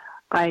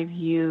 I've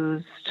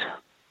used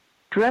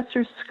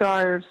dresser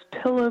scarves,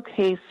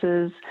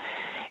 pillowcases,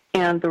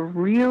 and the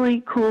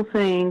really cool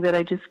thing that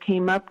I just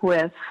came up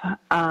with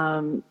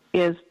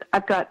is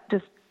I've got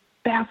just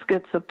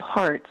baskets of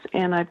parts,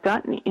 and I've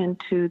gotten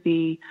into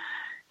the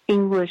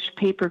English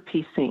paper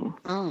piecing.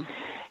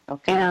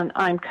 Okay. And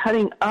I'm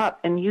cutting up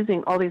and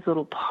using all these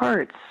little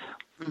parts,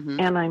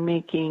 and I'm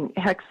making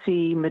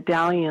hexie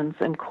medallions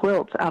and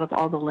quilts out of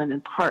all the linen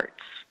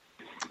parts.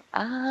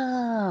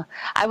 Ah,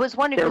 I was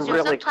wondering. They're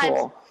really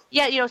cool.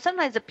 Yeah,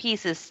 sometimes a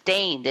piece is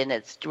stained, and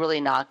it's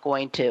really not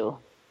going to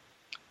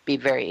be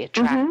very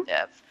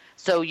attractive.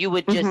 So you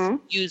would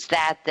just use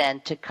that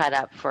then to cut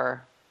up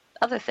for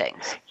other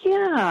things.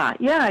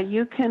 Yeah,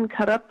 you can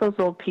cut up those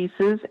old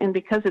pieces, and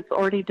because it's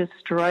already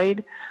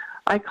destroyed,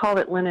 I call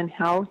it linen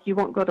hell. You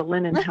won't go to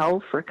linen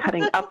hell for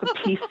cutting up a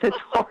piece that's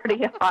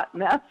already a hot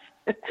mess.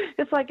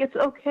 It's like, it's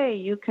okay.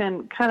 You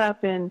can cut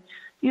up and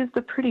use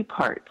the pretty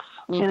parts,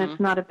 and it's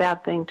not a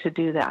bad thing to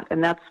do that.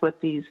 And that's what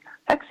these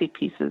hexie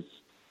pieces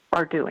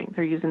are doing.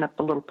 They're using up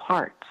the little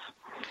parts.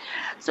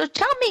 So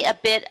tell me a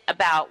bit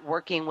about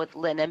working with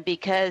linen,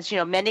 because,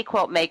 many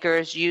quilt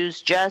makers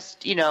use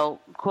just,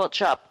 quilt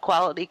shop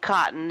quality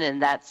cotton, and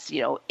that's,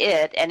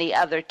 it. Any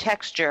other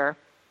texture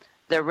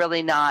they're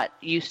really not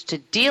used to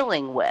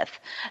dealing with.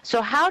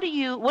 So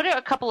what are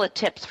a couple of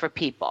tips for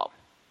people?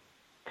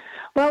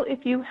 Well,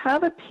 if you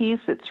have a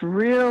piece that's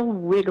real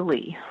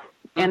wiggly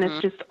and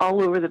it's just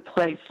all over the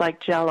place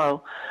like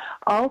Jell-O,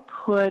 I'll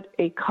put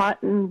a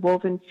cotton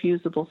woven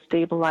fusible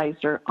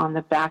stabilizer on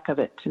the back of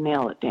it to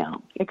nail it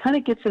down. It kind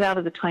of gets it out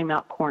of the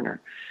timeout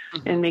corner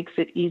and makes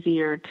it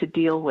easier to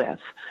deal with.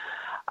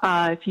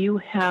 If you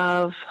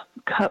have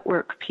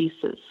cutwork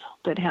pieces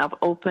that have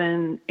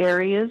open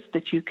areas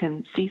that you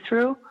can see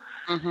through,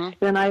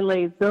 then I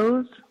lay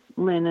those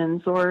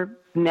linens or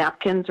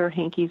napkins or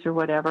hankies or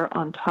whatever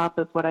on top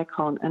of what I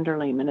call an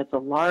underlayment. It's a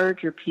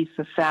larger piece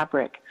of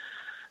fabric.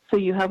 So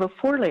you have a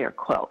 4-layer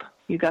quilt.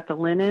 You've got the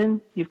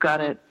linen, you've got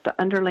the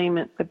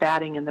underlayment, the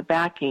batting, and the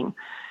backing,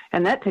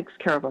 and that takes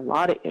care of a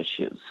lot of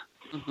issues.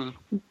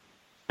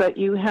 But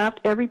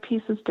every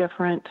piece is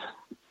different,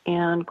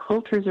 and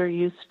quilters are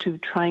used to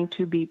trying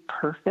to be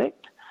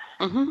perfect.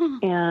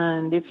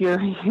 And if you're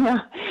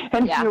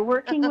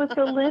working with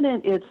the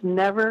linen, it's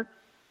never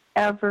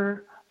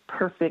ever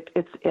perfect.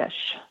 It's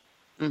ish.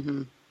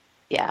 Mm-hmm.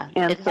 Yeah.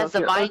 And it so has if a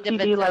you're mind of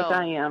OCD its like own.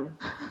 I am,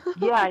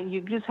 yeah,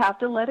 you just have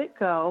to let it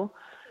go.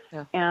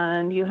 Yeah.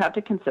 And you have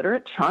to consider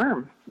it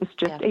charm. It's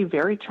just a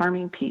very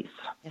charming piece.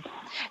 Yeah.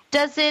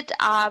 Does it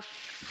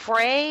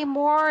fray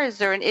more? Is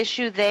there an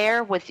issue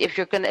there with if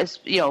you're going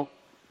to,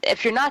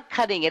 if you're not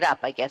cutting it up?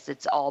 I guess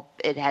it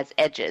has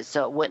edges,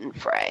 so it wouldn't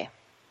fray.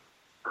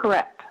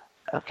 Correct.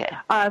 Okay.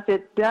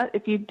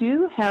 If you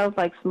do have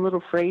like some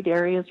little frayed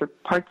areas or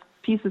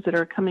pieces that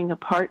are coming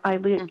apart, I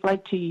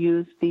like to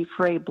use the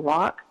Fray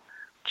Block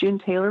June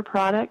Taylor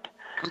product,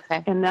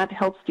 and that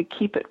helps to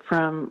keep it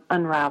from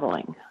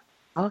unraveling.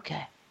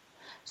 Okay.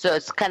 So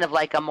it's kind of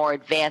like a more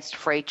advanced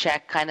fray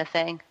check kind of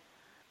thing?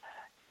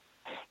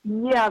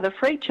 Yeah, the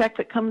fray check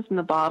that comes in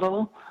the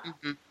bottle.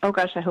 Mm-hmm. Oh,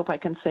 gosh, I hope I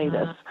can say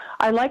this.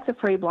 I like the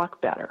Fray Block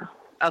better.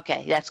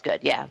 Okay, that's good,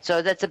 yeah.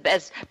 So that's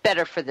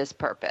better for this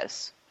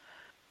purpose.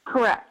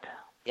 Correct.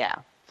 Yeah.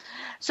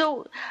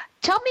 So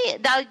tell me,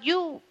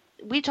 now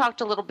we talked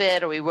a little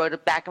bit, or we wrote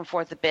it back and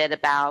forth a bit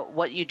about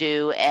what you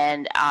do,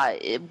 and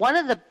one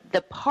of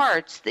the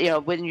parts,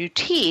 when you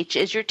teach,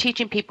 is you're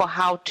teaching people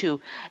how to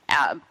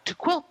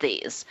quilt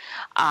these.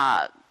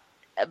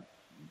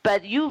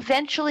 But you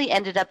eventually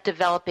ended up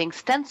developing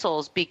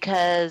stencils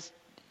because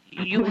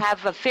you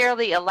have a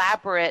fairly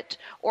elaborate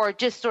or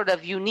just sort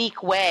of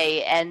unique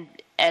way, and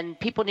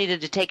people needed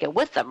to take it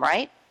with them,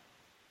 right?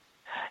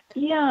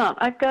 Yeah,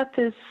 I've got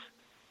this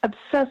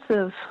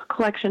obsessive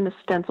collection of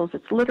stencils.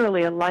 It's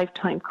literally a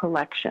lifetime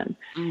collection.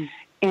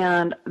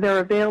 And they're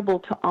available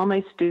to all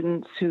my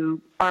students who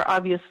are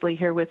obviously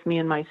here with me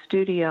in my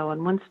studio.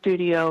 And one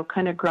student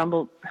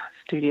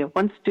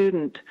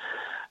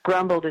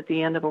grumbled at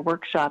the end of a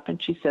workshop,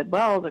 and she said,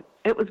 well,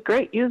 it was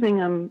great using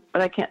them,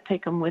 but I can't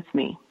take them with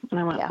me. And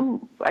I went,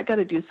 ooh, I got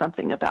to do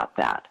something about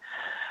that.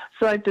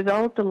 So I've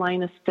developed a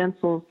line of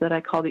stencils that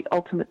I call the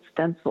Ultimate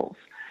Stencils,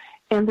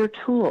 and they're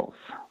tools.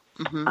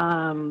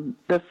 Mm-hmm.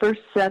 The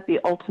first set, the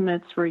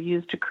Ultimates, were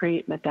used to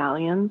create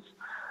medallions.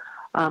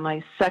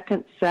 My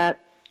second set,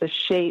 the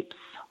shapes,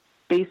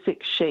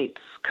 basic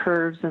shapes,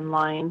 curves and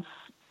lines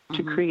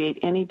to create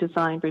any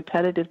design,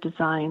 repetitive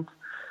designs.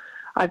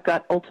 I've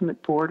got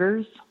Ultimate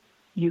Borders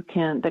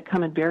that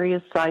come in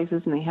various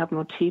sizes, and they have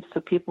motifs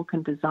so people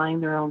can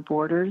design their own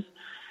borders.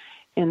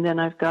 And then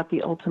I've got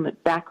the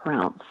Ultimate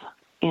Backgrounds,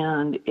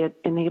 and it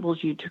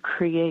enables you to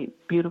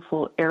create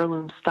beautiful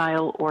heirloom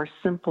style or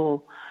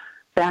simple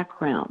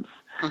backgrounds.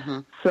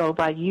 So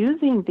by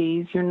using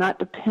these, you're not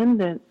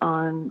dependent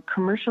on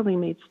commercially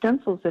made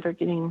stencils that are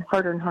getting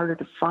harder and harder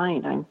to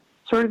find. I'm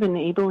sort of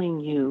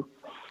enabling you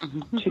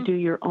to do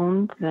your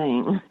own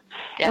thing.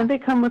 And they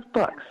come with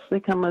books. They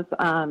come with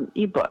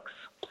e-books,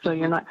 so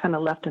you're not kind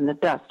of left in the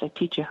dust. I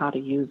teach you how to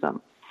use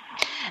them.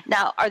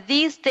 Now, are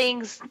these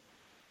things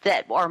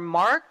that are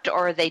marked,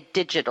 or are they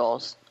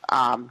digital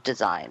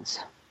designs?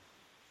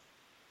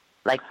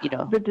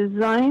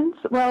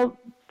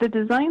 The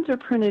designs are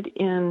printed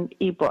in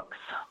e-books.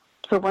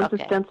 So once a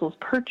stencil's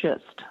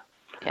purchased,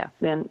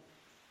 then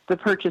the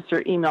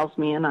purchaser emails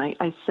me, and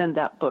I send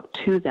that book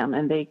to them,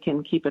 and they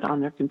can keep it on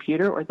their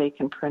computer or they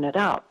can print it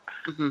out,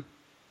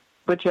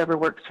 whichever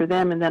works for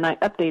them. And then I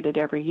update it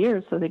every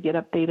year, so they get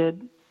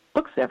updated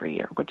books every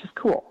year, which is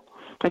cool.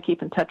 I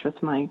keep in touch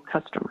with my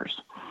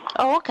customers.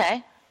 Oh,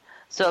 okay.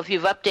 So if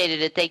you've updated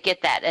it, they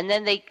get that. And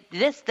then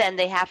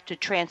they have to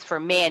transfer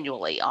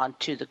manually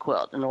onto the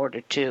quilt in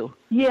order to do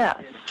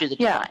the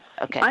design.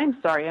 Okay. I'm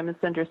sorry, I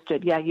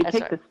misunderstood. Yeah, you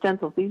take the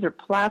stencils. These are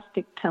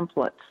plastic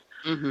templates,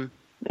 and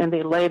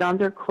they lay it on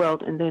their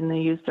quilt, and then they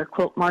use their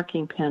quilt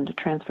marking pen to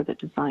transfer the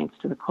designs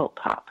to the quilt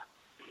top.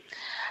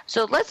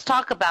 So let's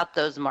talk about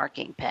those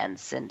marking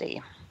pens,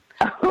 Cindy.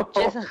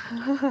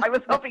 I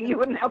was hoping you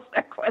wouldn't ask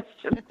that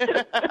question.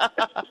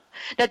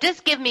 Now,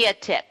 just give me a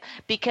tip,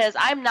 because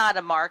I'm not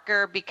a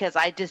marker, because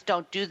I just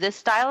don't do this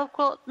style of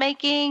quilt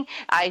making.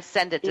 I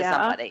send it to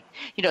somebody.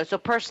 So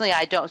personally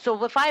I don't.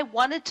 So if I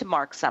wanted to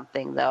mark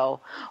something,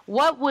 though,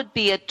 what would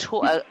be a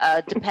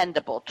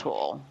dependable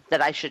tool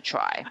that I should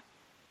try?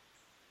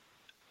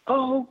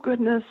 Oh,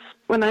 goodness.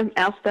 When I'm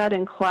asked that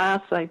in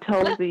class, I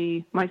tell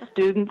my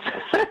students,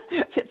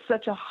 it's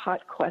such a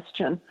hot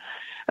question.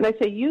 And I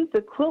say, use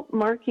the quilt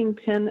marking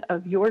pen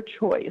of your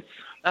choice,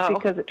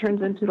 because it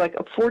turns into like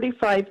a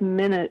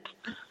 45-minute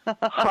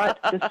hot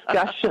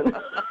discussion.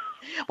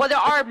 Well, there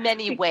are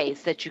many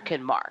ways that you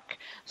can mark.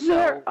 So.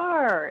 There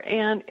are,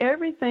 and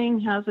everything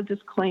has a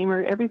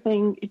disclaimer.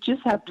 Everything, you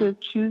just have to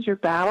choose your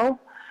battle.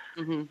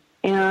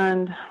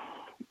 And,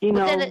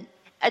 Then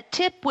a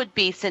tip would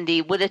be,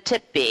 Cindy,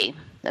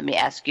 let me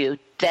ask you,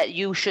 that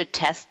you should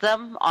test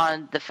them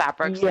on the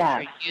fabrics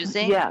that you're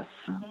using? Yes,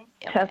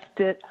 test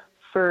it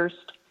first,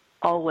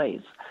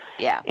 always.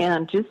 Yeah.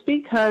 And just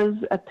because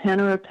a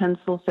pen or a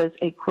pencil says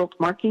a quilt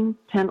marking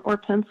pen or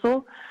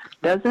pencil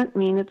doesn't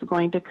mean it's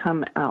going to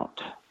come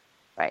out.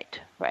 Right.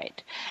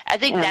 I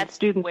think that's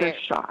students where... are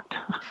shocked.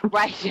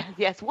 Right,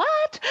 yes.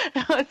 What?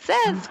 It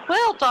says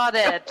quilt on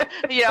it.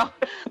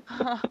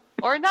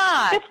 or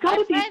not. It's got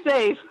to be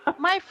safe.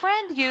 My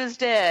friend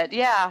used it.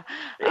 Yeah.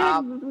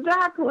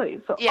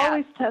 Exactly. So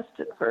always test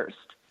it first.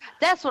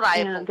 That's what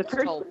I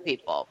told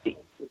people.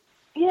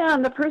 Yeah,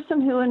 and the person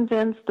who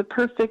invents the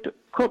perfect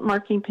quilt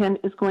marking pen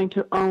is going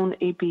to own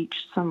a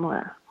beach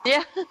somewhere.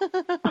 Yeah.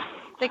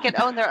 They can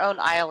own their own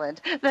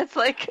island. That's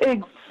like...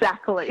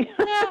 Exactly.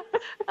 Yeah.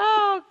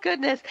 Oh,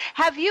 goodness.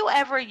 Have you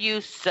ever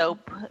used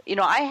soap? You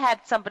know, I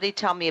had somebody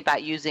tell me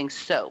about using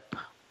soap.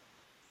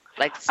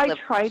 Like slippers.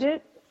 I tried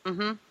it,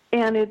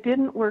 and it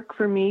didn't work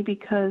for me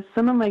because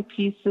some of my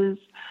pieces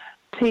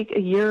take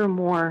a year or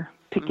more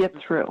to get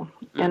through,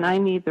 and I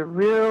need the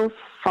real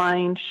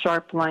fine,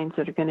 sharp lines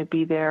that are going to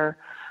be there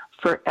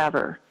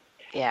forever.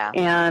 Yeah.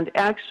 And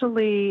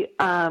actually,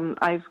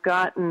 I've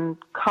gotten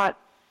caught.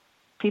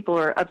 People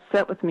are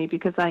upset with me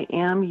because I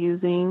am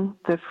using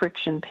the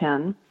friction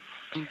pen,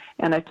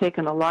 and I've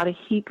taken a lot of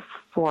heat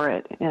for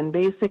it. And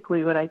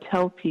basically what I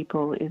tell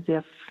people is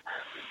if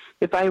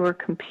I were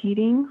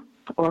competing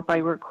or if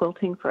I were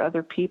quilting for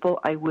other people,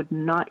 I would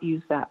not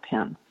use that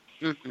pen.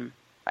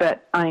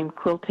 But I'm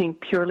quilting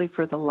purely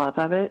for the love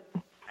of it,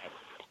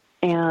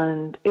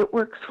 and it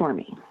works for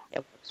me. It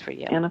works for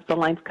you. And if the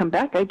lines come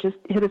back, I just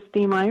hit a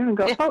steam iron and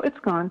go, oh, it's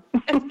gone.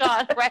 It's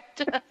gone, right?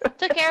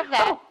 Took care of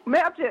that. Oh,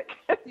 magic.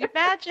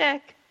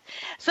 Magic.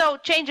 So,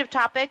 change of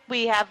topic.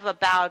 We have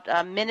about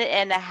a minute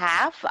and a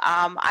half.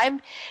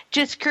 I'm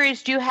just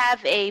curious, do you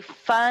have a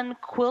fun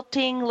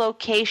quilting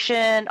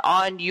location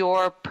on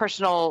your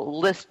personal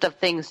list of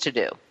things to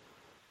do?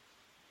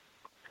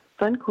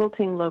 Fun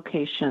quilting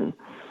location.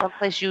 Some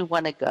place you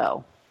want to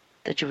go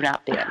that you've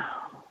not been.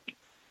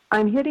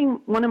 I'm hitting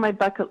one of my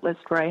bucket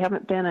lists where I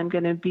haven't been. I'm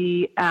going to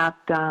be at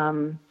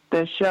the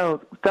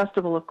show,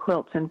 Festival of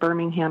Quilts in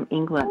Birmingham,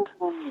 England.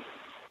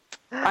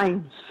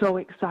 I'm so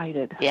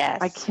excited. Yes.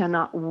 I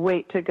cannot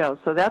wait to go.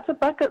 So that's a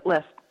bucket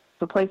list.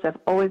 It's a place I've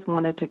always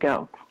wanted to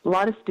go. A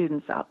lot of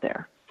students out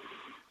there.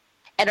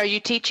 And are you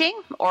teaching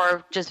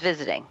or just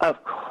visiting?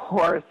 Of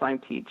course I'm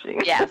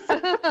teaching. Yes.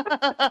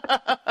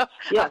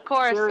 Yes, of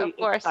course, very of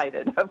course.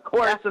 Excited. Of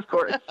course, of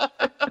course.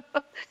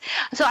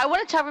 So I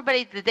want to tell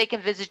everybody that they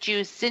can visit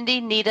you,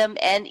 Cindy Needham,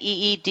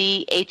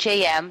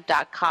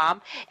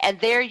 NEEDHAM.com, and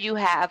there you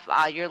have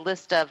your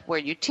list of where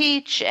you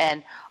teach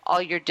and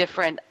all your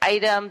different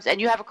items,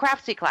 and you have a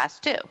Craftsy class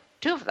too,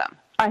 2 of them.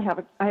 I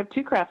have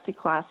 2 Craftsy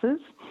classes,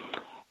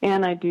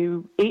 and I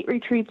do 8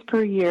 retreats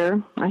per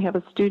year. I have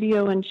a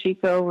studio in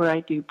Chico where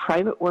I do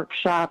private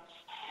workshops.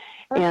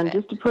 Perfect. And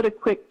just to put a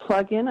quick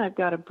plug in, I've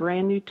got a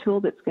brand new tool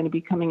that's going to be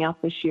coming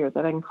out this year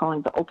that I'm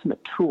calling the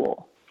Ultimate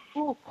Tool.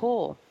 Oh,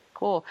 cool.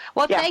 Well,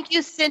 Thank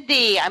you,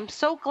 Cindy. I'm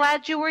so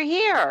glad you were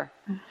here.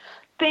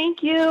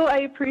 Thank you. I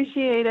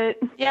appreciate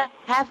it. Yeah,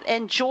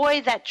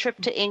 enjoy that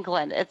trip to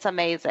England. It's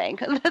amazing.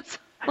 That's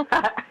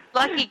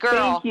lucky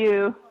girl. Thank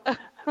you.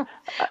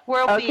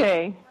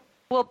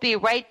 We'll be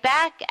right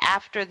back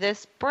after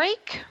this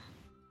break.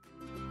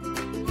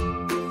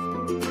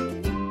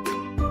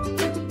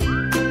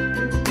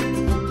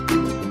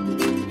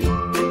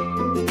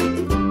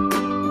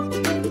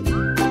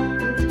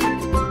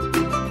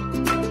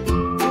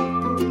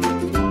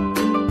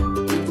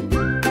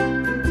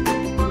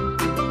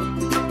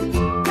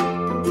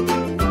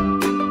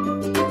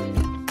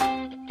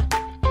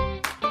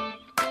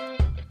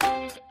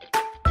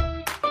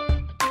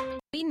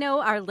 We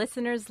know our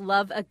listeners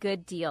love a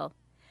good deal.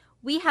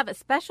 We have a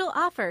special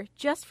offer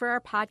just for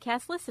our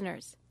podcast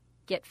listeners.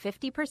 Get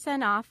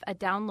 50% off a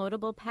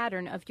downloadable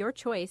pattern of your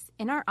choice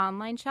in our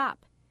online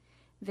shop.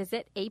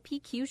 Visit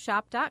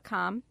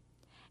apqshop.com,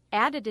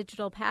 add a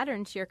digital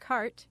pattern to your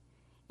cart,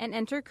 and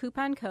enter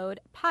coupon code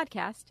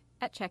PODCAST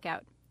at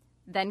checkout.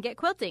 Then get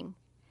quilting.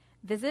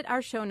 Visit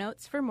our show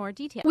notes for more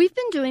details. We've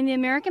been doing the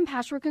American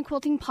Patchwork and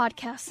Quilting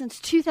podcast since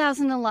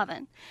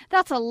 2011.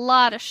 That's a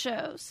lot of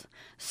shows.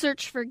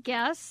 Search for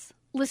guests,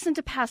 listen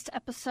to past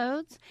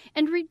episodes,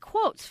 and read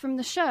quotes from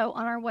the show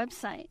on our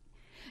website.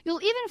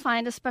 You'll even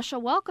find a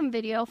special welcome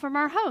video from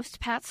our host,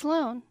 Pat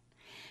Sloan.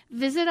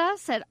 Visit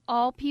us at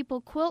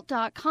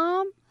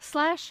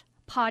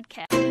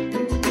allpeoplequilt.com/podcast.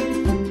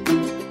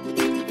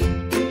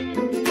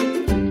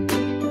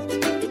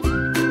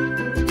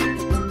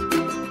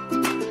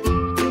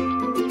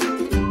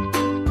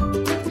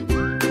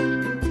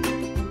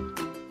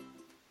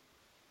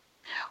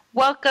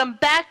 Welcome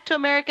back to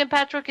American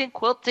Patchwork and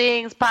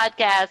Quilting's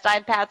podcast.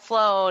 I'm Pat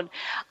Sloan.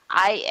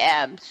 I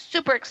am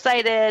super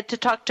excited to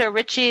talk to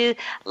Richie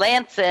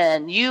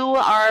Lanson. You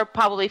are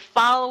probably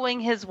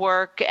following his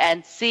work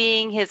and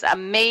seeing his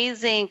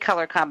amazing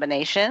color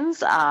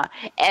combinations.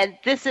 And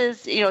this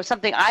is,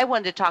 something I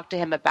wanted to talk to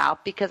him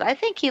about because I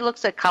think he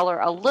looks at color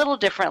a little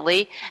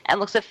differently and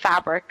looks at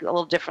fabric a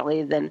little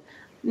differently than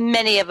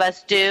many of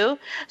us do.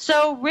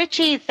 So,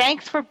 Richie,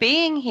 thanks for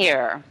being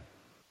here.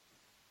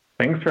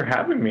 Thanks for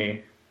having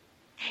me.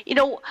 I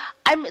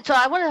want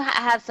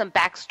to have some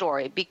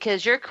backstory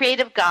because you're a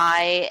creative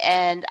guy,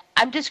 and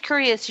I'm just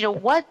curious,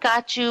 what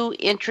got you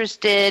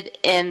interested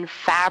in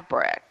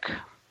fabric?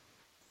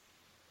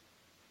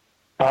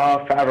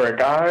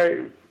 Fabric.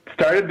 I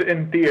started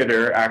in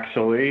theater,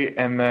 actually,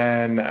 and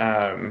then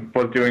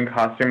was doing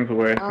costumes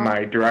with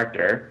my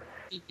director.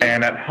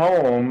 And at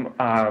home,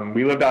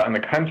 we lived out in the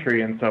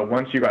country, and so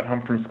once you got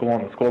home from school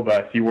on the school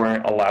bus, you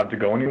weren't allowed to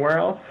go anywhere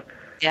else.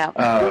 Yeah.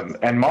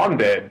 And Mom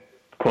did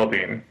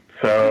quilting.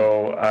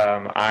 So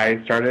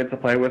I started to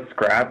play with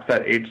scraps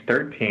at age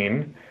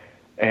 13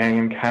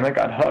 and kind of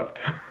got hooked.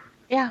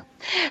 Yeah.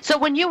 So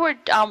when you were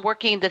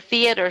working the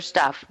theater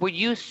stuff, were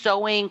you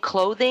sewing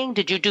clothing?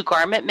 Did you do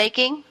garment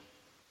making?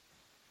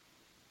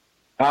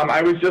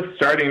 I was just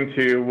starting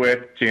to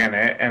with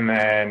Janet, and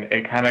then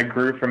it kind of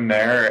grew from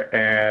there,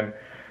 and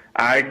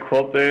I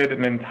quilted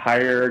an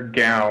entire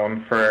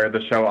gown for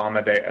the show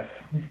Amadeus.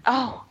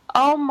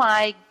 Oh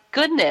my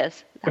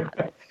goodness.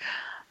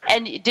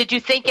 And did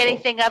you think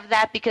anything of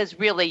that? Because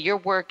really, your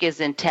work is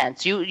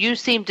intense. You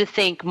seem to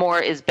think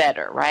more is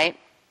better, right?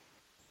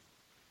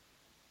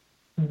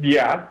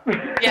 Yeah.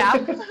 Yeah.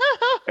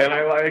 And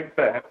I like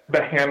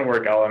the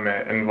handwork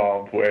element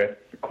involved with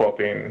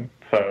quilting.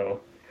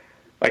 So,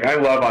 like, I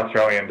love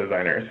Australian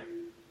designers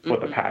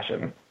with a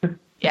passion.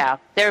 Yeah,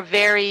 they're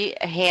very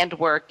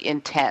handwork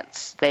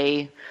intense.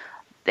 They're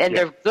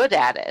good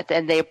at it,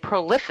 and they're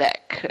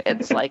prolific.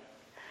 It's like,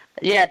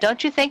 yeah,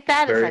 don't you think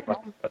that? It's like,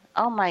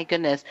 oh my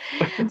goodness.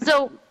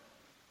 So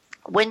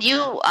when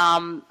you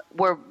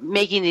were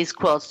making these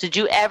quilts, did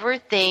you ever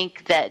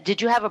think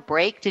did you have a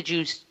break? Did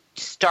you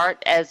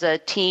start as a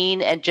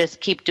teen and just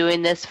keep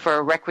doing this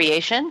for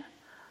recreation?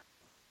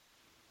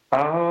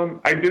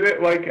 I did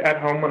it like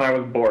at home when I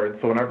was bored.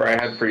 So whenever I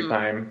had free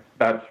time,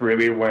 that's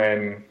really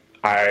when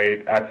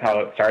that's how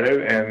it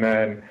started. And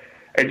then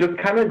it just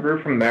kind of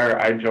grew from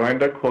there. I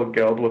joined a quilt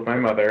guild with my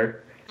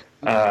mother.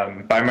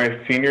 By my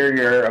senior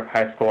year of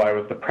high school, I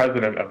was the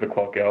president of the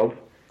quilt guild.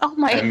 Oh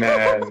my! And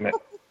then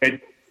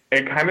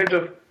it kind of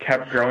just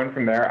kept growing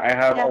from there. I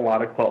have a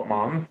lot of quilt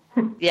moms.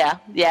 Yeah.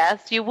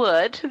 Yes, you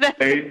would.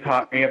 They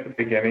taught me at the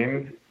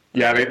beginning.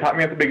 Yeah, they taught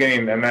me at the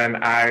beginning, and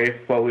then I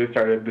slowly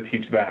started to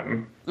teach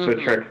them the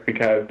tricks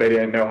because they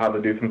didn't know how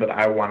to do something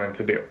I wanted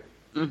to do.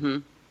 Mm-hmm.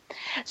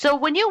 So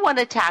when you want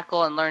to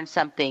tackle and learn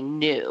something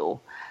new,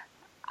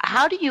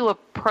 how do you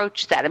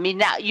approach that? I mean,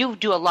 now you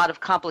do a lot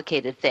of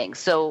complicated things.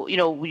 So,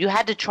 you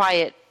had to try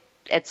it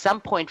at some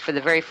point for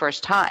the very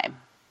first time.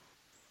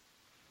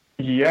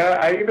 Yeah,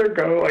 I either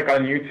go like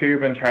on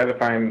YouTube and try to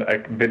find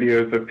like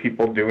videos of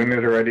people doing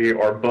it already,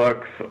 or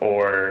books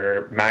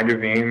or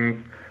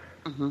magazines.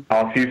 Mm-hmm.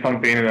 I'll see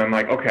something and I'm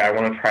like, okay, I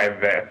want to try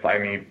this. I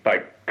need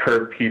like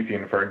curve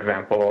piecing, for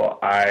example.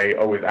 I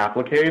always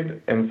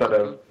applique instead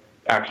of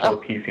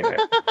actually piecing it.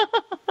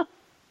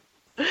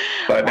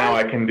 But now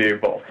I can do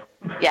both.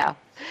 Yeah.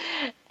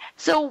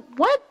 So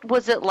what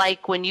was it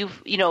like when you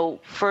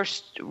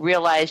first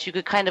realized you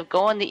could kind of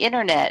go on the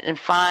internet and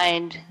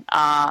find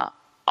a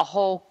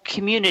whole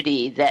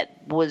community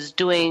that was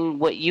doing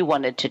what you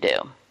wanted to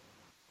do?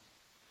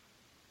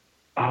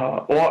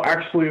 Well,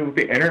 actually, with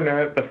the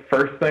internet, the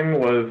first thing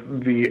was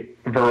the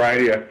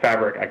variety of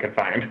fabric I could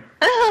find.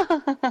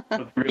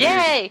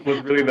 Yay!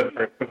 Was really the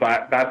first.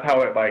 That's how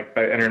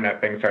the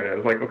internet thing started. I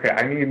was like, okay,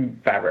 I need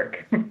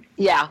fabric.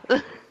 Yeah.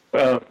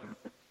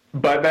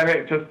 But then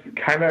it just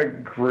kind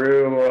of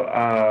grew.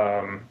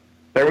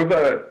 There was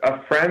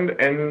a friend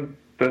in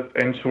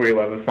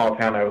Chewelah, the small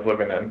town I was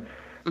living in,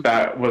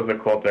 that was a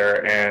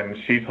quilter, and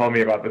she told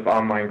me about this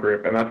online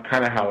group, and that's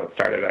kind of how it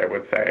started, I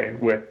would say,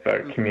 with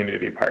the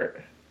community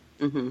part.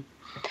 Mm-hmm.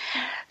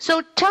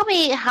 So tell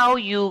me how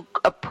you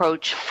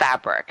approach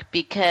fabric,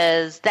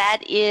 because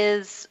that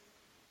is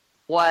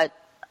what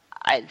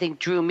I think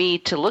drew me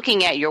to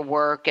looking at your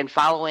work and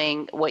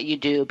following what you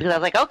do, because I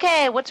was like,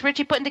 okay, what's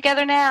Richie putting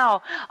together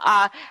now?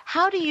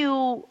 How do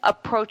you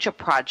approach a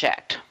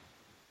project?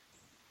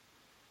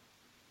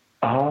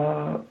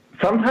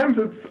 Sometimes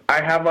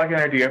I have like an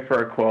idea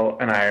for a quilt,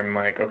 and I'm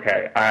like,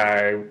 okay,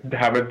 I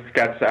have it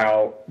sketched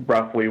out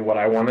roughly what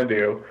I want to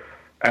do,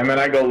 and then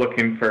I go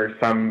looking for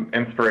some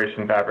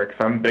inspiration fabric,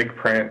 some big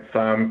print,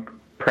 some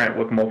print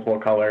with multiple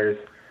colors,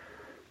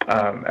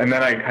 and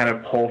then I kind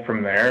of pull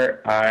from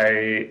there.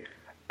 I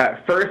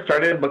at first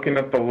started looking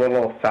at the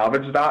little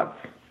salvage dots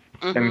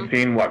and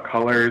seeing what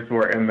colors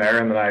were in there,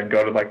 and then I'd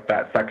go to like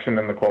that section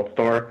in the quilt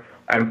store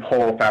and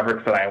pull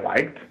fabrics that I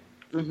liked.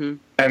 Mm-hmm.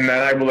 And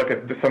then I would look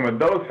at some of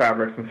those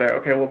fabrics and say,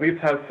 okay, well, these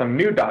have some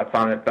new dots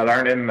on it that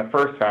aren't in the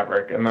first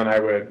fabric. And then I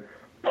would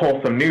pull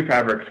some new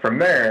fabrics from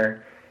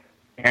there.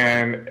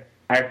 And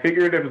I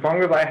figured as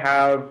long as I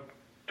have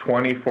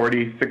 20,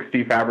 40,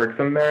 60 fabrics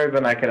in there,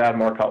 then I could add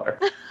more color.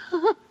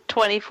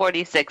 20,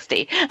 40,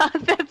 60.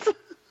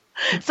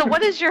 So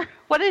what is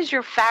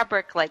your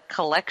fabric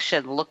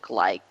collection look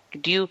like?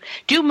 Do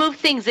you move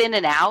things in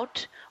and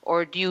out,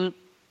 or do you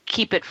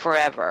keep it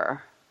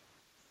forever?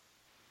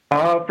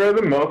 For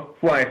the most,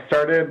 when I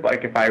started,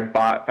 if I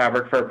bought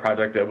fabric for a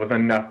project, it was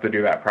enough to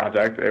do that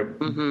project.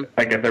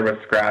 If there was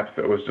scraps,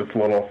 it was just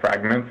little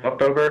fragments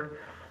left over.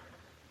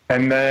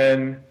 And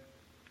then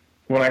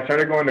when I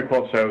started going to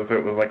quilt shows,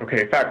 it was like,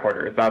 okay, fat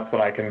quarters. That's what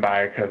I can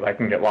buy because I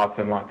can get lots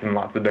and lots and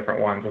lots of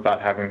different ones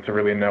without having to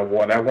really know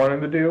what I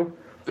wanted to do.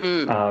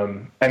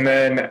 And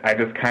then I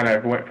just kind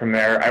of went from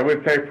there. I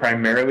would say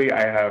primarily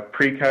I have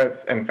pre-cuts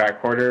and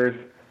fat quarters.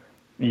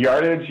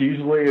 Yardage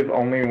usually is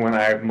only when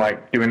I'm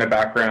like doing a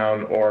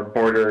background or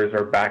borders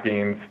or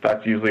backings.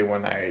 That's usually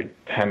when I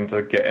tend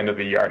to get into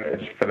the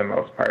yardage for the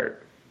most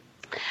part.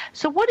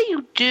 So what do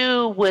you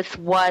do with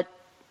what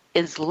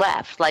is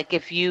left? Like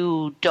if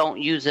you don't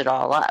use it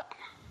all up,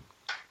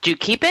 do you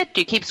keep it?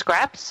 Do you keep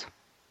scraps?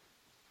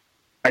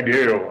 I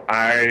do.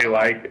 I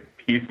like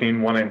piecing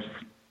 1-inch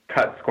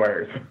cut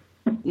squares.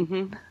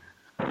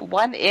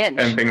 1 inch.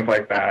 And things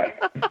like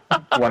that.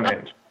 1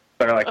 inch.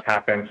 They're like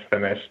half-inch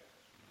finished.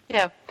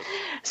 Yeah.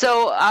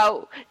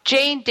 So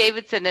Jane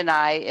Davidson and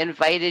I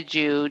invited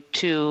you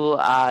to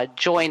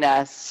join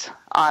us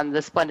on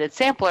the Splendid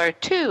Sampler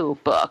 2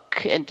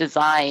 book and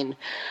design.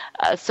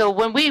 So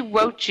when we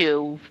wrote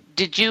you,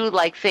 did you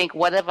like think,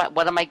 what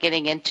am I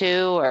getting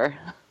into, or?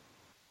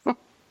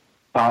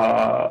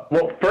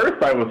 Well,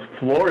 first I was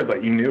floored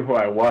that you knew who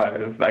I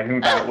was. I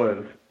think that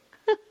was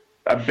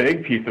a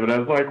big piece of it. I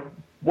was like,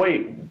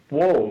 wait,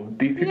 whoa,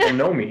 these people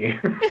know me.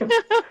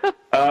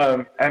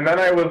 And then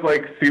I was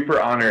like super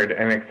honored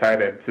and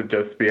excited to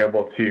just be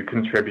able to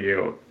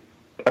contribute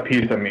a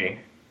piece of me.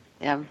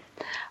 Yeah.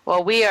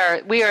 Well, we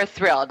are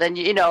thrilled. And,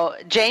 you know,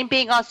 Jane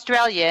being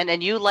Australian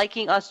and you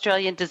liking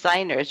Australian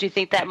designers, do you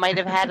think that might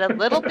have had a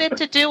little bit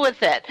to do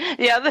with it?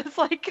 Yeah, that's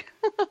like,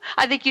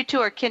 I think you two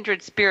are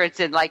kindred spirits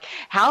in like,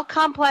 how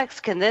complex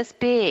can this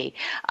be?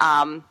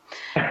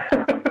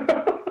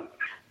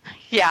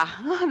 Yeah,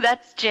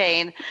 that's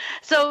Jane.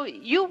 So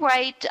you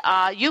write,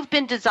 you've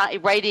been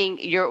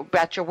writing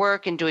about your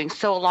work and doing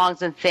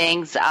sew-alongs and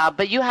things,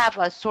 but you have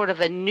a sort of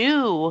a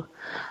new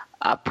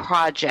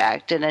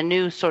project and a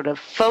new sort of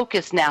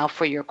focus now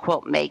for your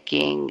quilt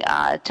making.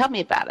 Tell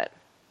me about it.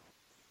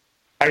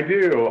 I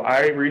do.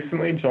 I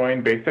recently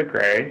joined Basic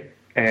Gray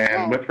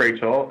and with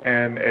Rachel,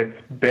 and it's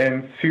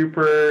been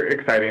super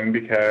exciting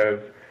because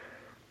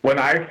when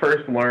I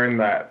first learned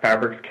that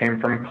fabrics came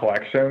from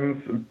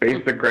collections,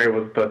 Basic Gray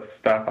was the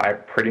stuff I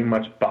pretty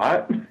much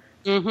bought.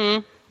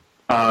 And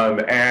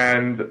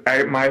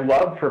my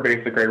love for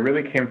Basic Gray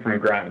really came from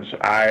grunge.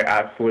 I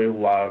absolutely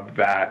love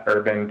that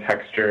urban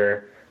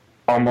texture,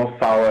 almost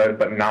solid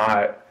but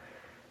not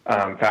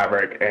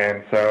fabric.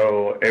 And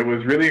so it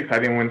was really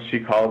exciting when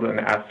she called and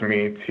asked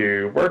me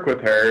to work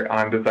with her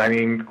on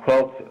designing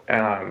quilt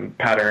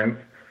patterns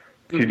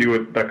to do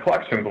with the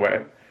collections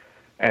with.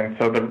 And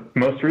so the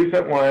most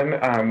recent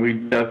one we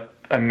just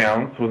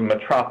announced was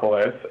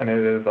Metropolis, and it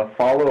is a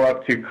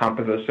follow-up to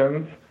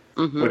Compositions,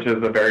 which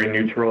is a very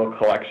neutral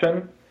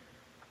collection.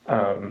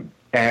 And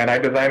I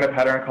designed a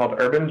pattern called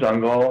Urban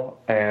Jungle,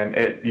 and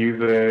it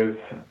uses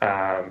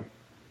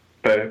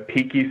the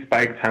Peaky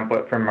Spike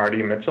template from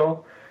Marty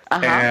Mitchell.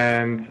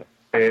 And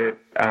it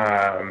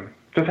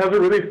just has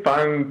a really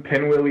fun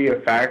pinwheely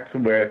effect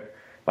with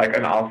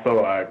like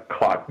also a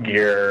clock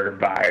gear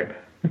vibe.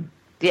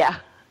 Yeah.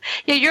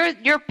 Yeah,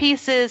 your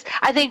pieces,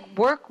 I think,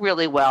 work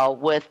really well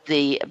with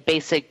the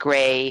Basic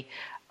Gray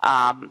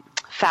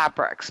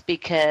fabrics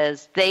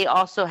because they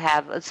also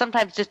have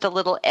sometimes just a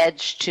little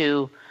edge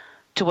to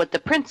what the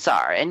prints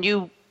are, and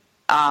you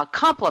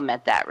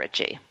complement that,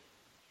 Richie.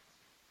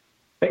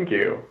 Thank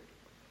you.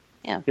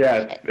 Yeah.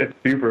 Yeah, it's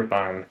super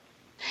fun.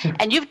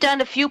 And you've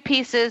done a few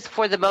pieces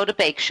for the Moda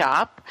Bake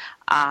Shop,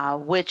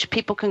 which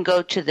people can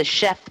go to the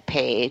chef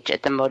page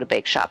at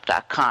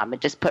themodabakeshop.com and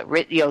just put,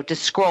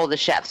 just scroll the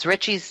chefs.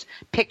 Richie's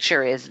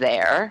picture is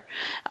there.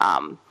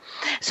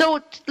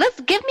 So let's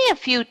give me a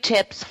few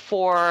tips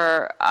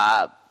for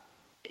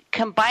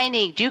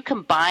combining. Do you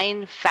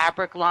combine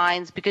fabric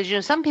lines?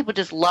 Because, some people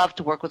just love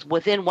to work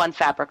within one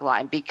fabric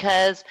line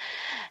because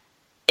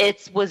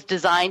it was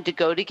designed to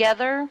go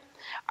together.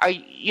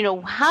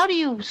 How do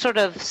you sort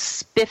of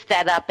spiff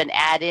that up and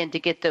add in to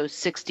get those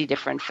 60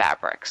 different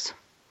fabrics?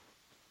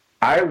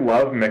 I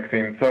love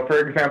mixing. So, for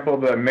example,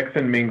 the Mix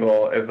and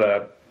Mingle is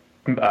a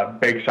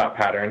bake shop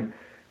pattern.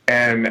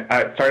 And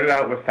it started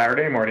out with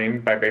Saturday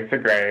Morning by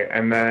Basic Gray,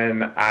 and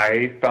then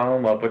I fell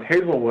in love with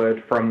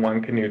Hazelwood from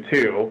One Canoe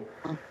 2,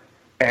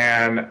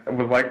 and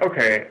was like,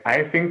 okay,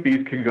 I think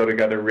these can go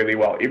together really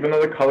well. Even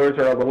though the colors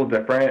are a little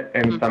different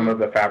in some of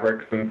the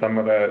fabrics and some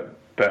of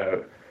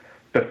the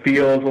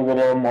feel's a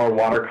little more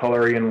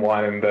watercolory in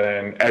one and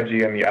then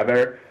edgy in the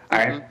other.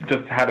 I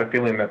just had a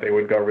feeling that they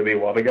would go really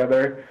well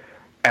together.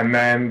 And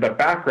then the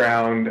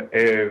background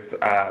is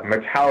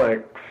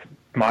metallic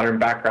modern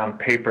background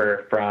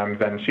paper from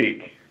Zen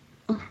Chic.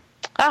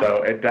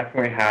 So it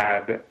definitely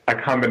had a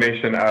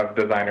combination of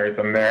designers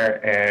in there,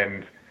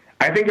 and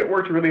I think it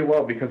worked really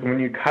well because when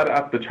you cut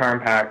up the charm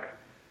pack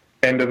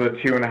into the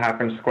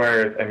 2.5-inch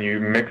squares and you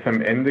mix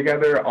them in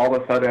together, all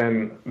of a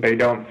sudden they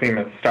don't seem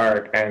as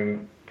stark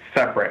and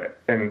separate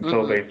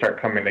until they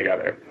start coming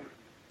together.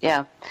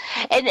 Yeah.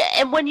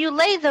 And when you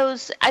lay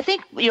those, I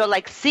think,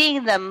 like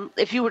seeing them,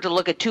 if you were to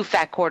look at 2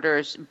 fat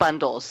quarters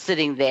bundles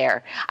sitting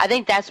there, I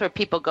think that's where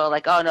people go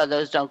like, oh, no,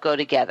 those don't go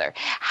together.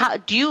 How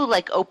do you,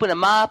 open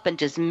them up and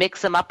just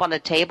mix them up on a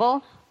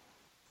table?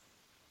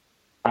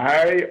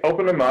 I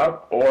open them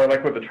up, or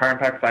like with the charm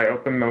packs, I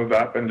open those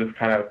up and just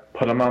kind of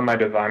put them on my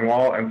design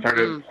wall and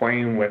started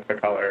playing with the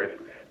colors.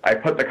 I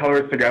put the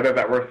colors together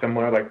that were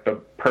similar, like the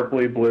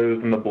purpley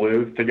blues and the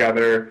blues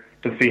together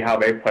to see how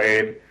they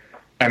played.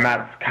 And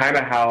that's kind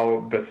of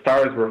how the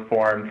stars were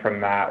formed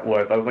from that. I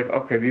was like,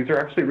 okay, these are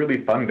actually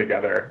really fun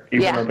together,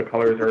 even though the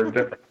colors are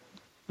different.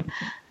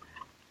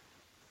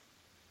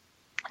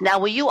 Now,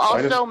 will you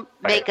also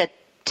make a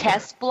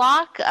test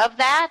block of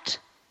that?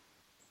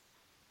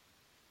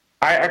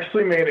 I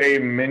actually made a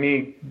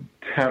mini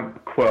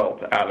temp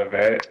quilt out of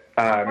it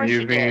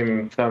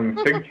using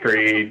some fig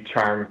tree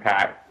charm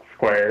pack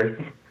squares.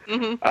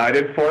 I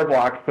did 4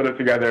 blocks, put it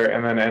together,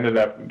 and then ended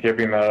up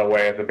giving that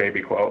away as a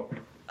baby quilt.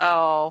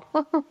 Oh.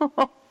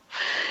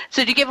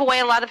 So do you give away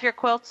a lot of your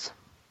quilts?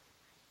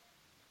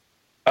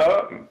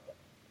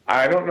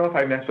 I don't know if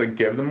I necessarily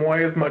give them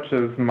away as much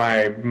as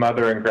my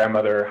mother and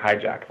grandmother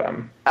hijack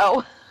them.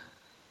 Oh.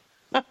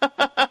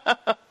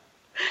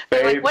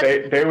 They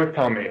would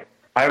tell me,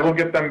 I will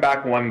get them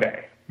back one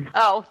day.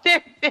 Oh,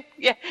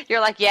 yeah.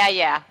 You're like,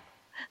 yeah.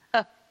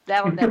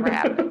 That will never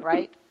happen,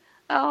 right?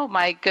 Oh,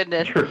 my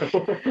goodness.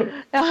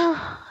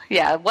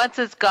 Yeah, once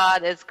it's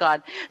gone, it's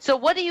gone. So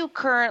what are you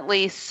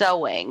currently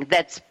sewing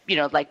that's,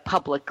 like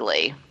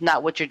publicly,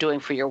 not what you're doing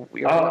for your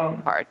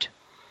part?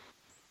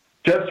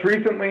 Just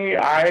recently,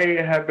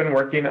 I have been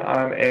working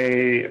on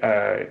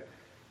a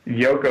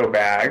Yoko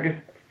bag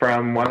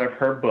from one of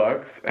her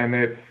books, and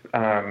it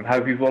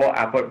has these little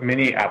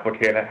mini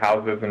applique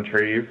houses and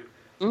trees,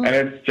 and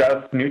it's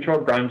just neutral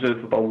grunges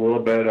with a little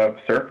bit of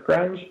surf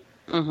grunge,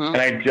 and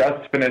I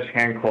just finished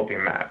hand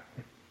quilting that.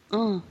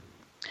 So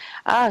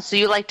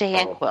you like to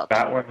hand quilt?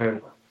 That one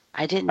is...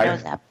 I didn't know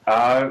that.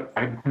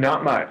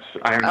 Not much.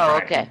 I am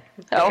trying. Okay.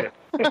 Oh.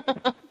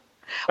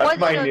 That's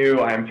my new,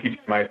 I am teaching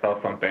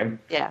myself something.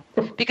 Yeah,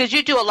 because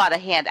you do a lot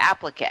of hand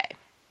applique.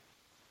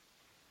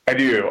 I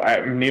do.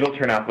 Needle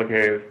turn applique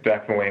is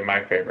definitely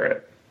my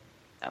favorite.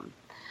 So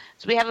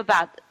we have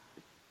about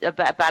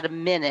a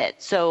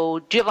minute. So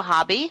do you have a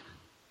hobby?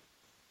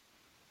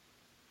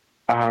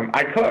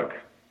 I cook.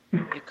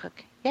 You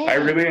cook? Yeah. I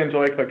really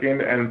enjoy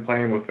cooking and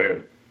playing with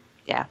food.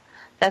 Yeah,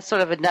 that's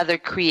sort of another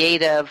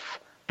creative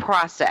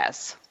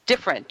process.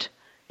 Different.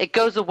 It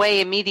goes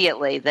away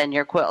immediately than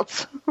your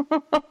quilts.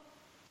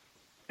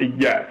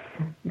 Yes.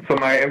 So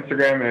my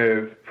Instagram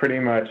is pretty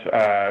much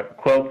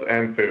quilts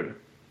and food.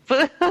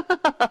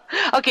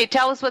 Okay,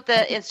 tell us what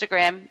the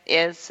Instagram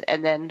is,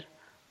 and then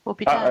we'll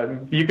be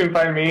done. You can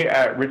find me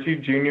at Richie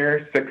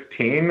Jr.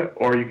 16,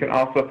 or you can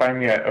also find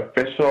me at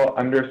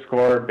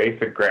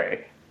official_basic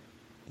gray.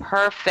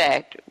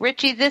 Perfect.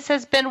 Richie, this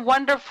has been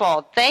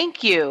wonderful.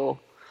 Thank you.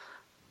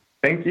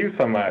 Thank you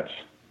so much.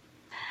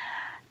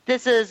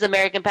 This is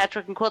American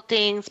Patchwork and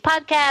Quilting's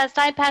podcast.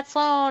 I'm Pat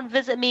Sloan.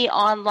 Visit me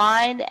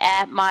online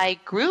at my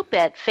group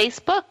at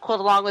Facebook, Quilt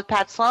Along with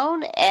Pat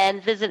Sloan,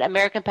 and visit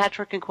American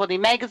Patchwork and Quilting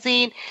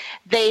magazine.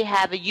 They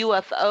have a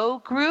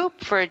UFO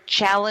group for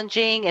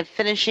challenging and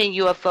finishing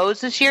UFOs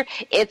this year.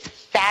 It's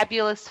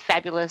fabulous,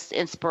 fabulous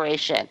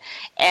inspiration.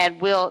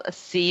 And we'll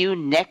see you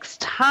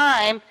next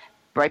time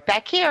right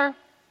back here.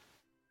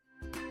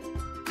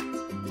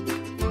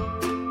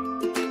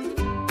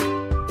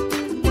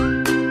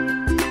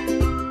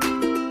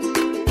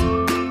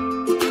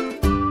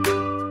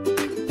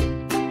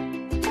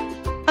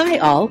 Hi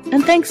all,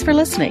 and thanks for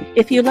listening.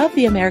 If you love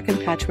the American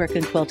Patchwork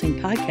and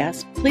Quilting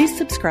podcast, please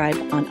subscribe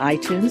on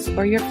iTunes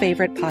or your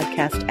favorite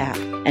podcast app.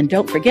 And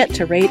don't forget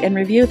to rate and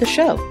review the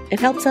show. It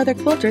helps other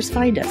quilters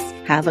find us.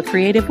 Have a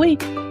creative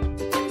week.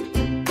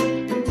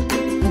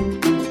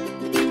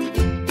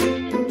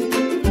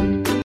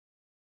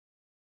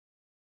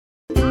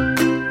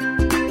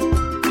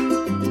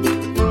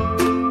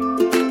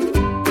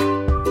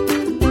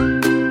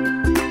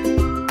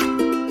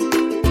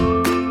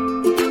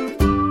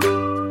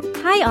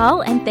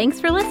 All, and thanks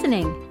for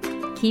listening.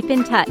 Keep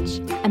in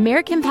touch.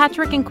 American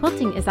Patchwork and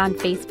Quilting is on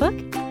Facebook,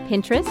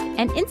 Pinterest,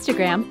 and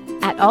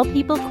Instagram at All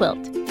People Quilt.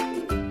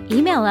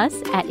 Email us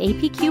at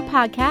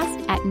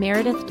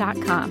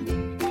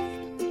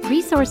apqpodcast@meredith.com.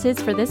 Resources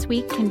for this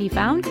week can be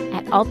found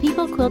at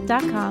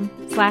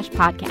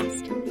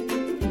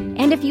allpeoplequilt.com/podcast.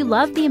 And if you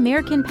love the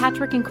American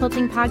Patchwork and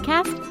Quilting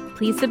podcast,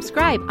 please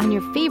subscribe on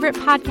your favorite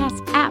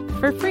podcast app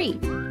for free.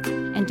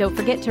 And don't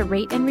forget to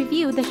rate and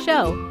review the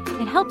show.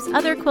 It helps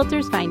other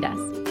quilters find us.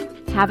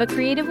 Have a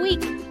creative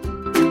week.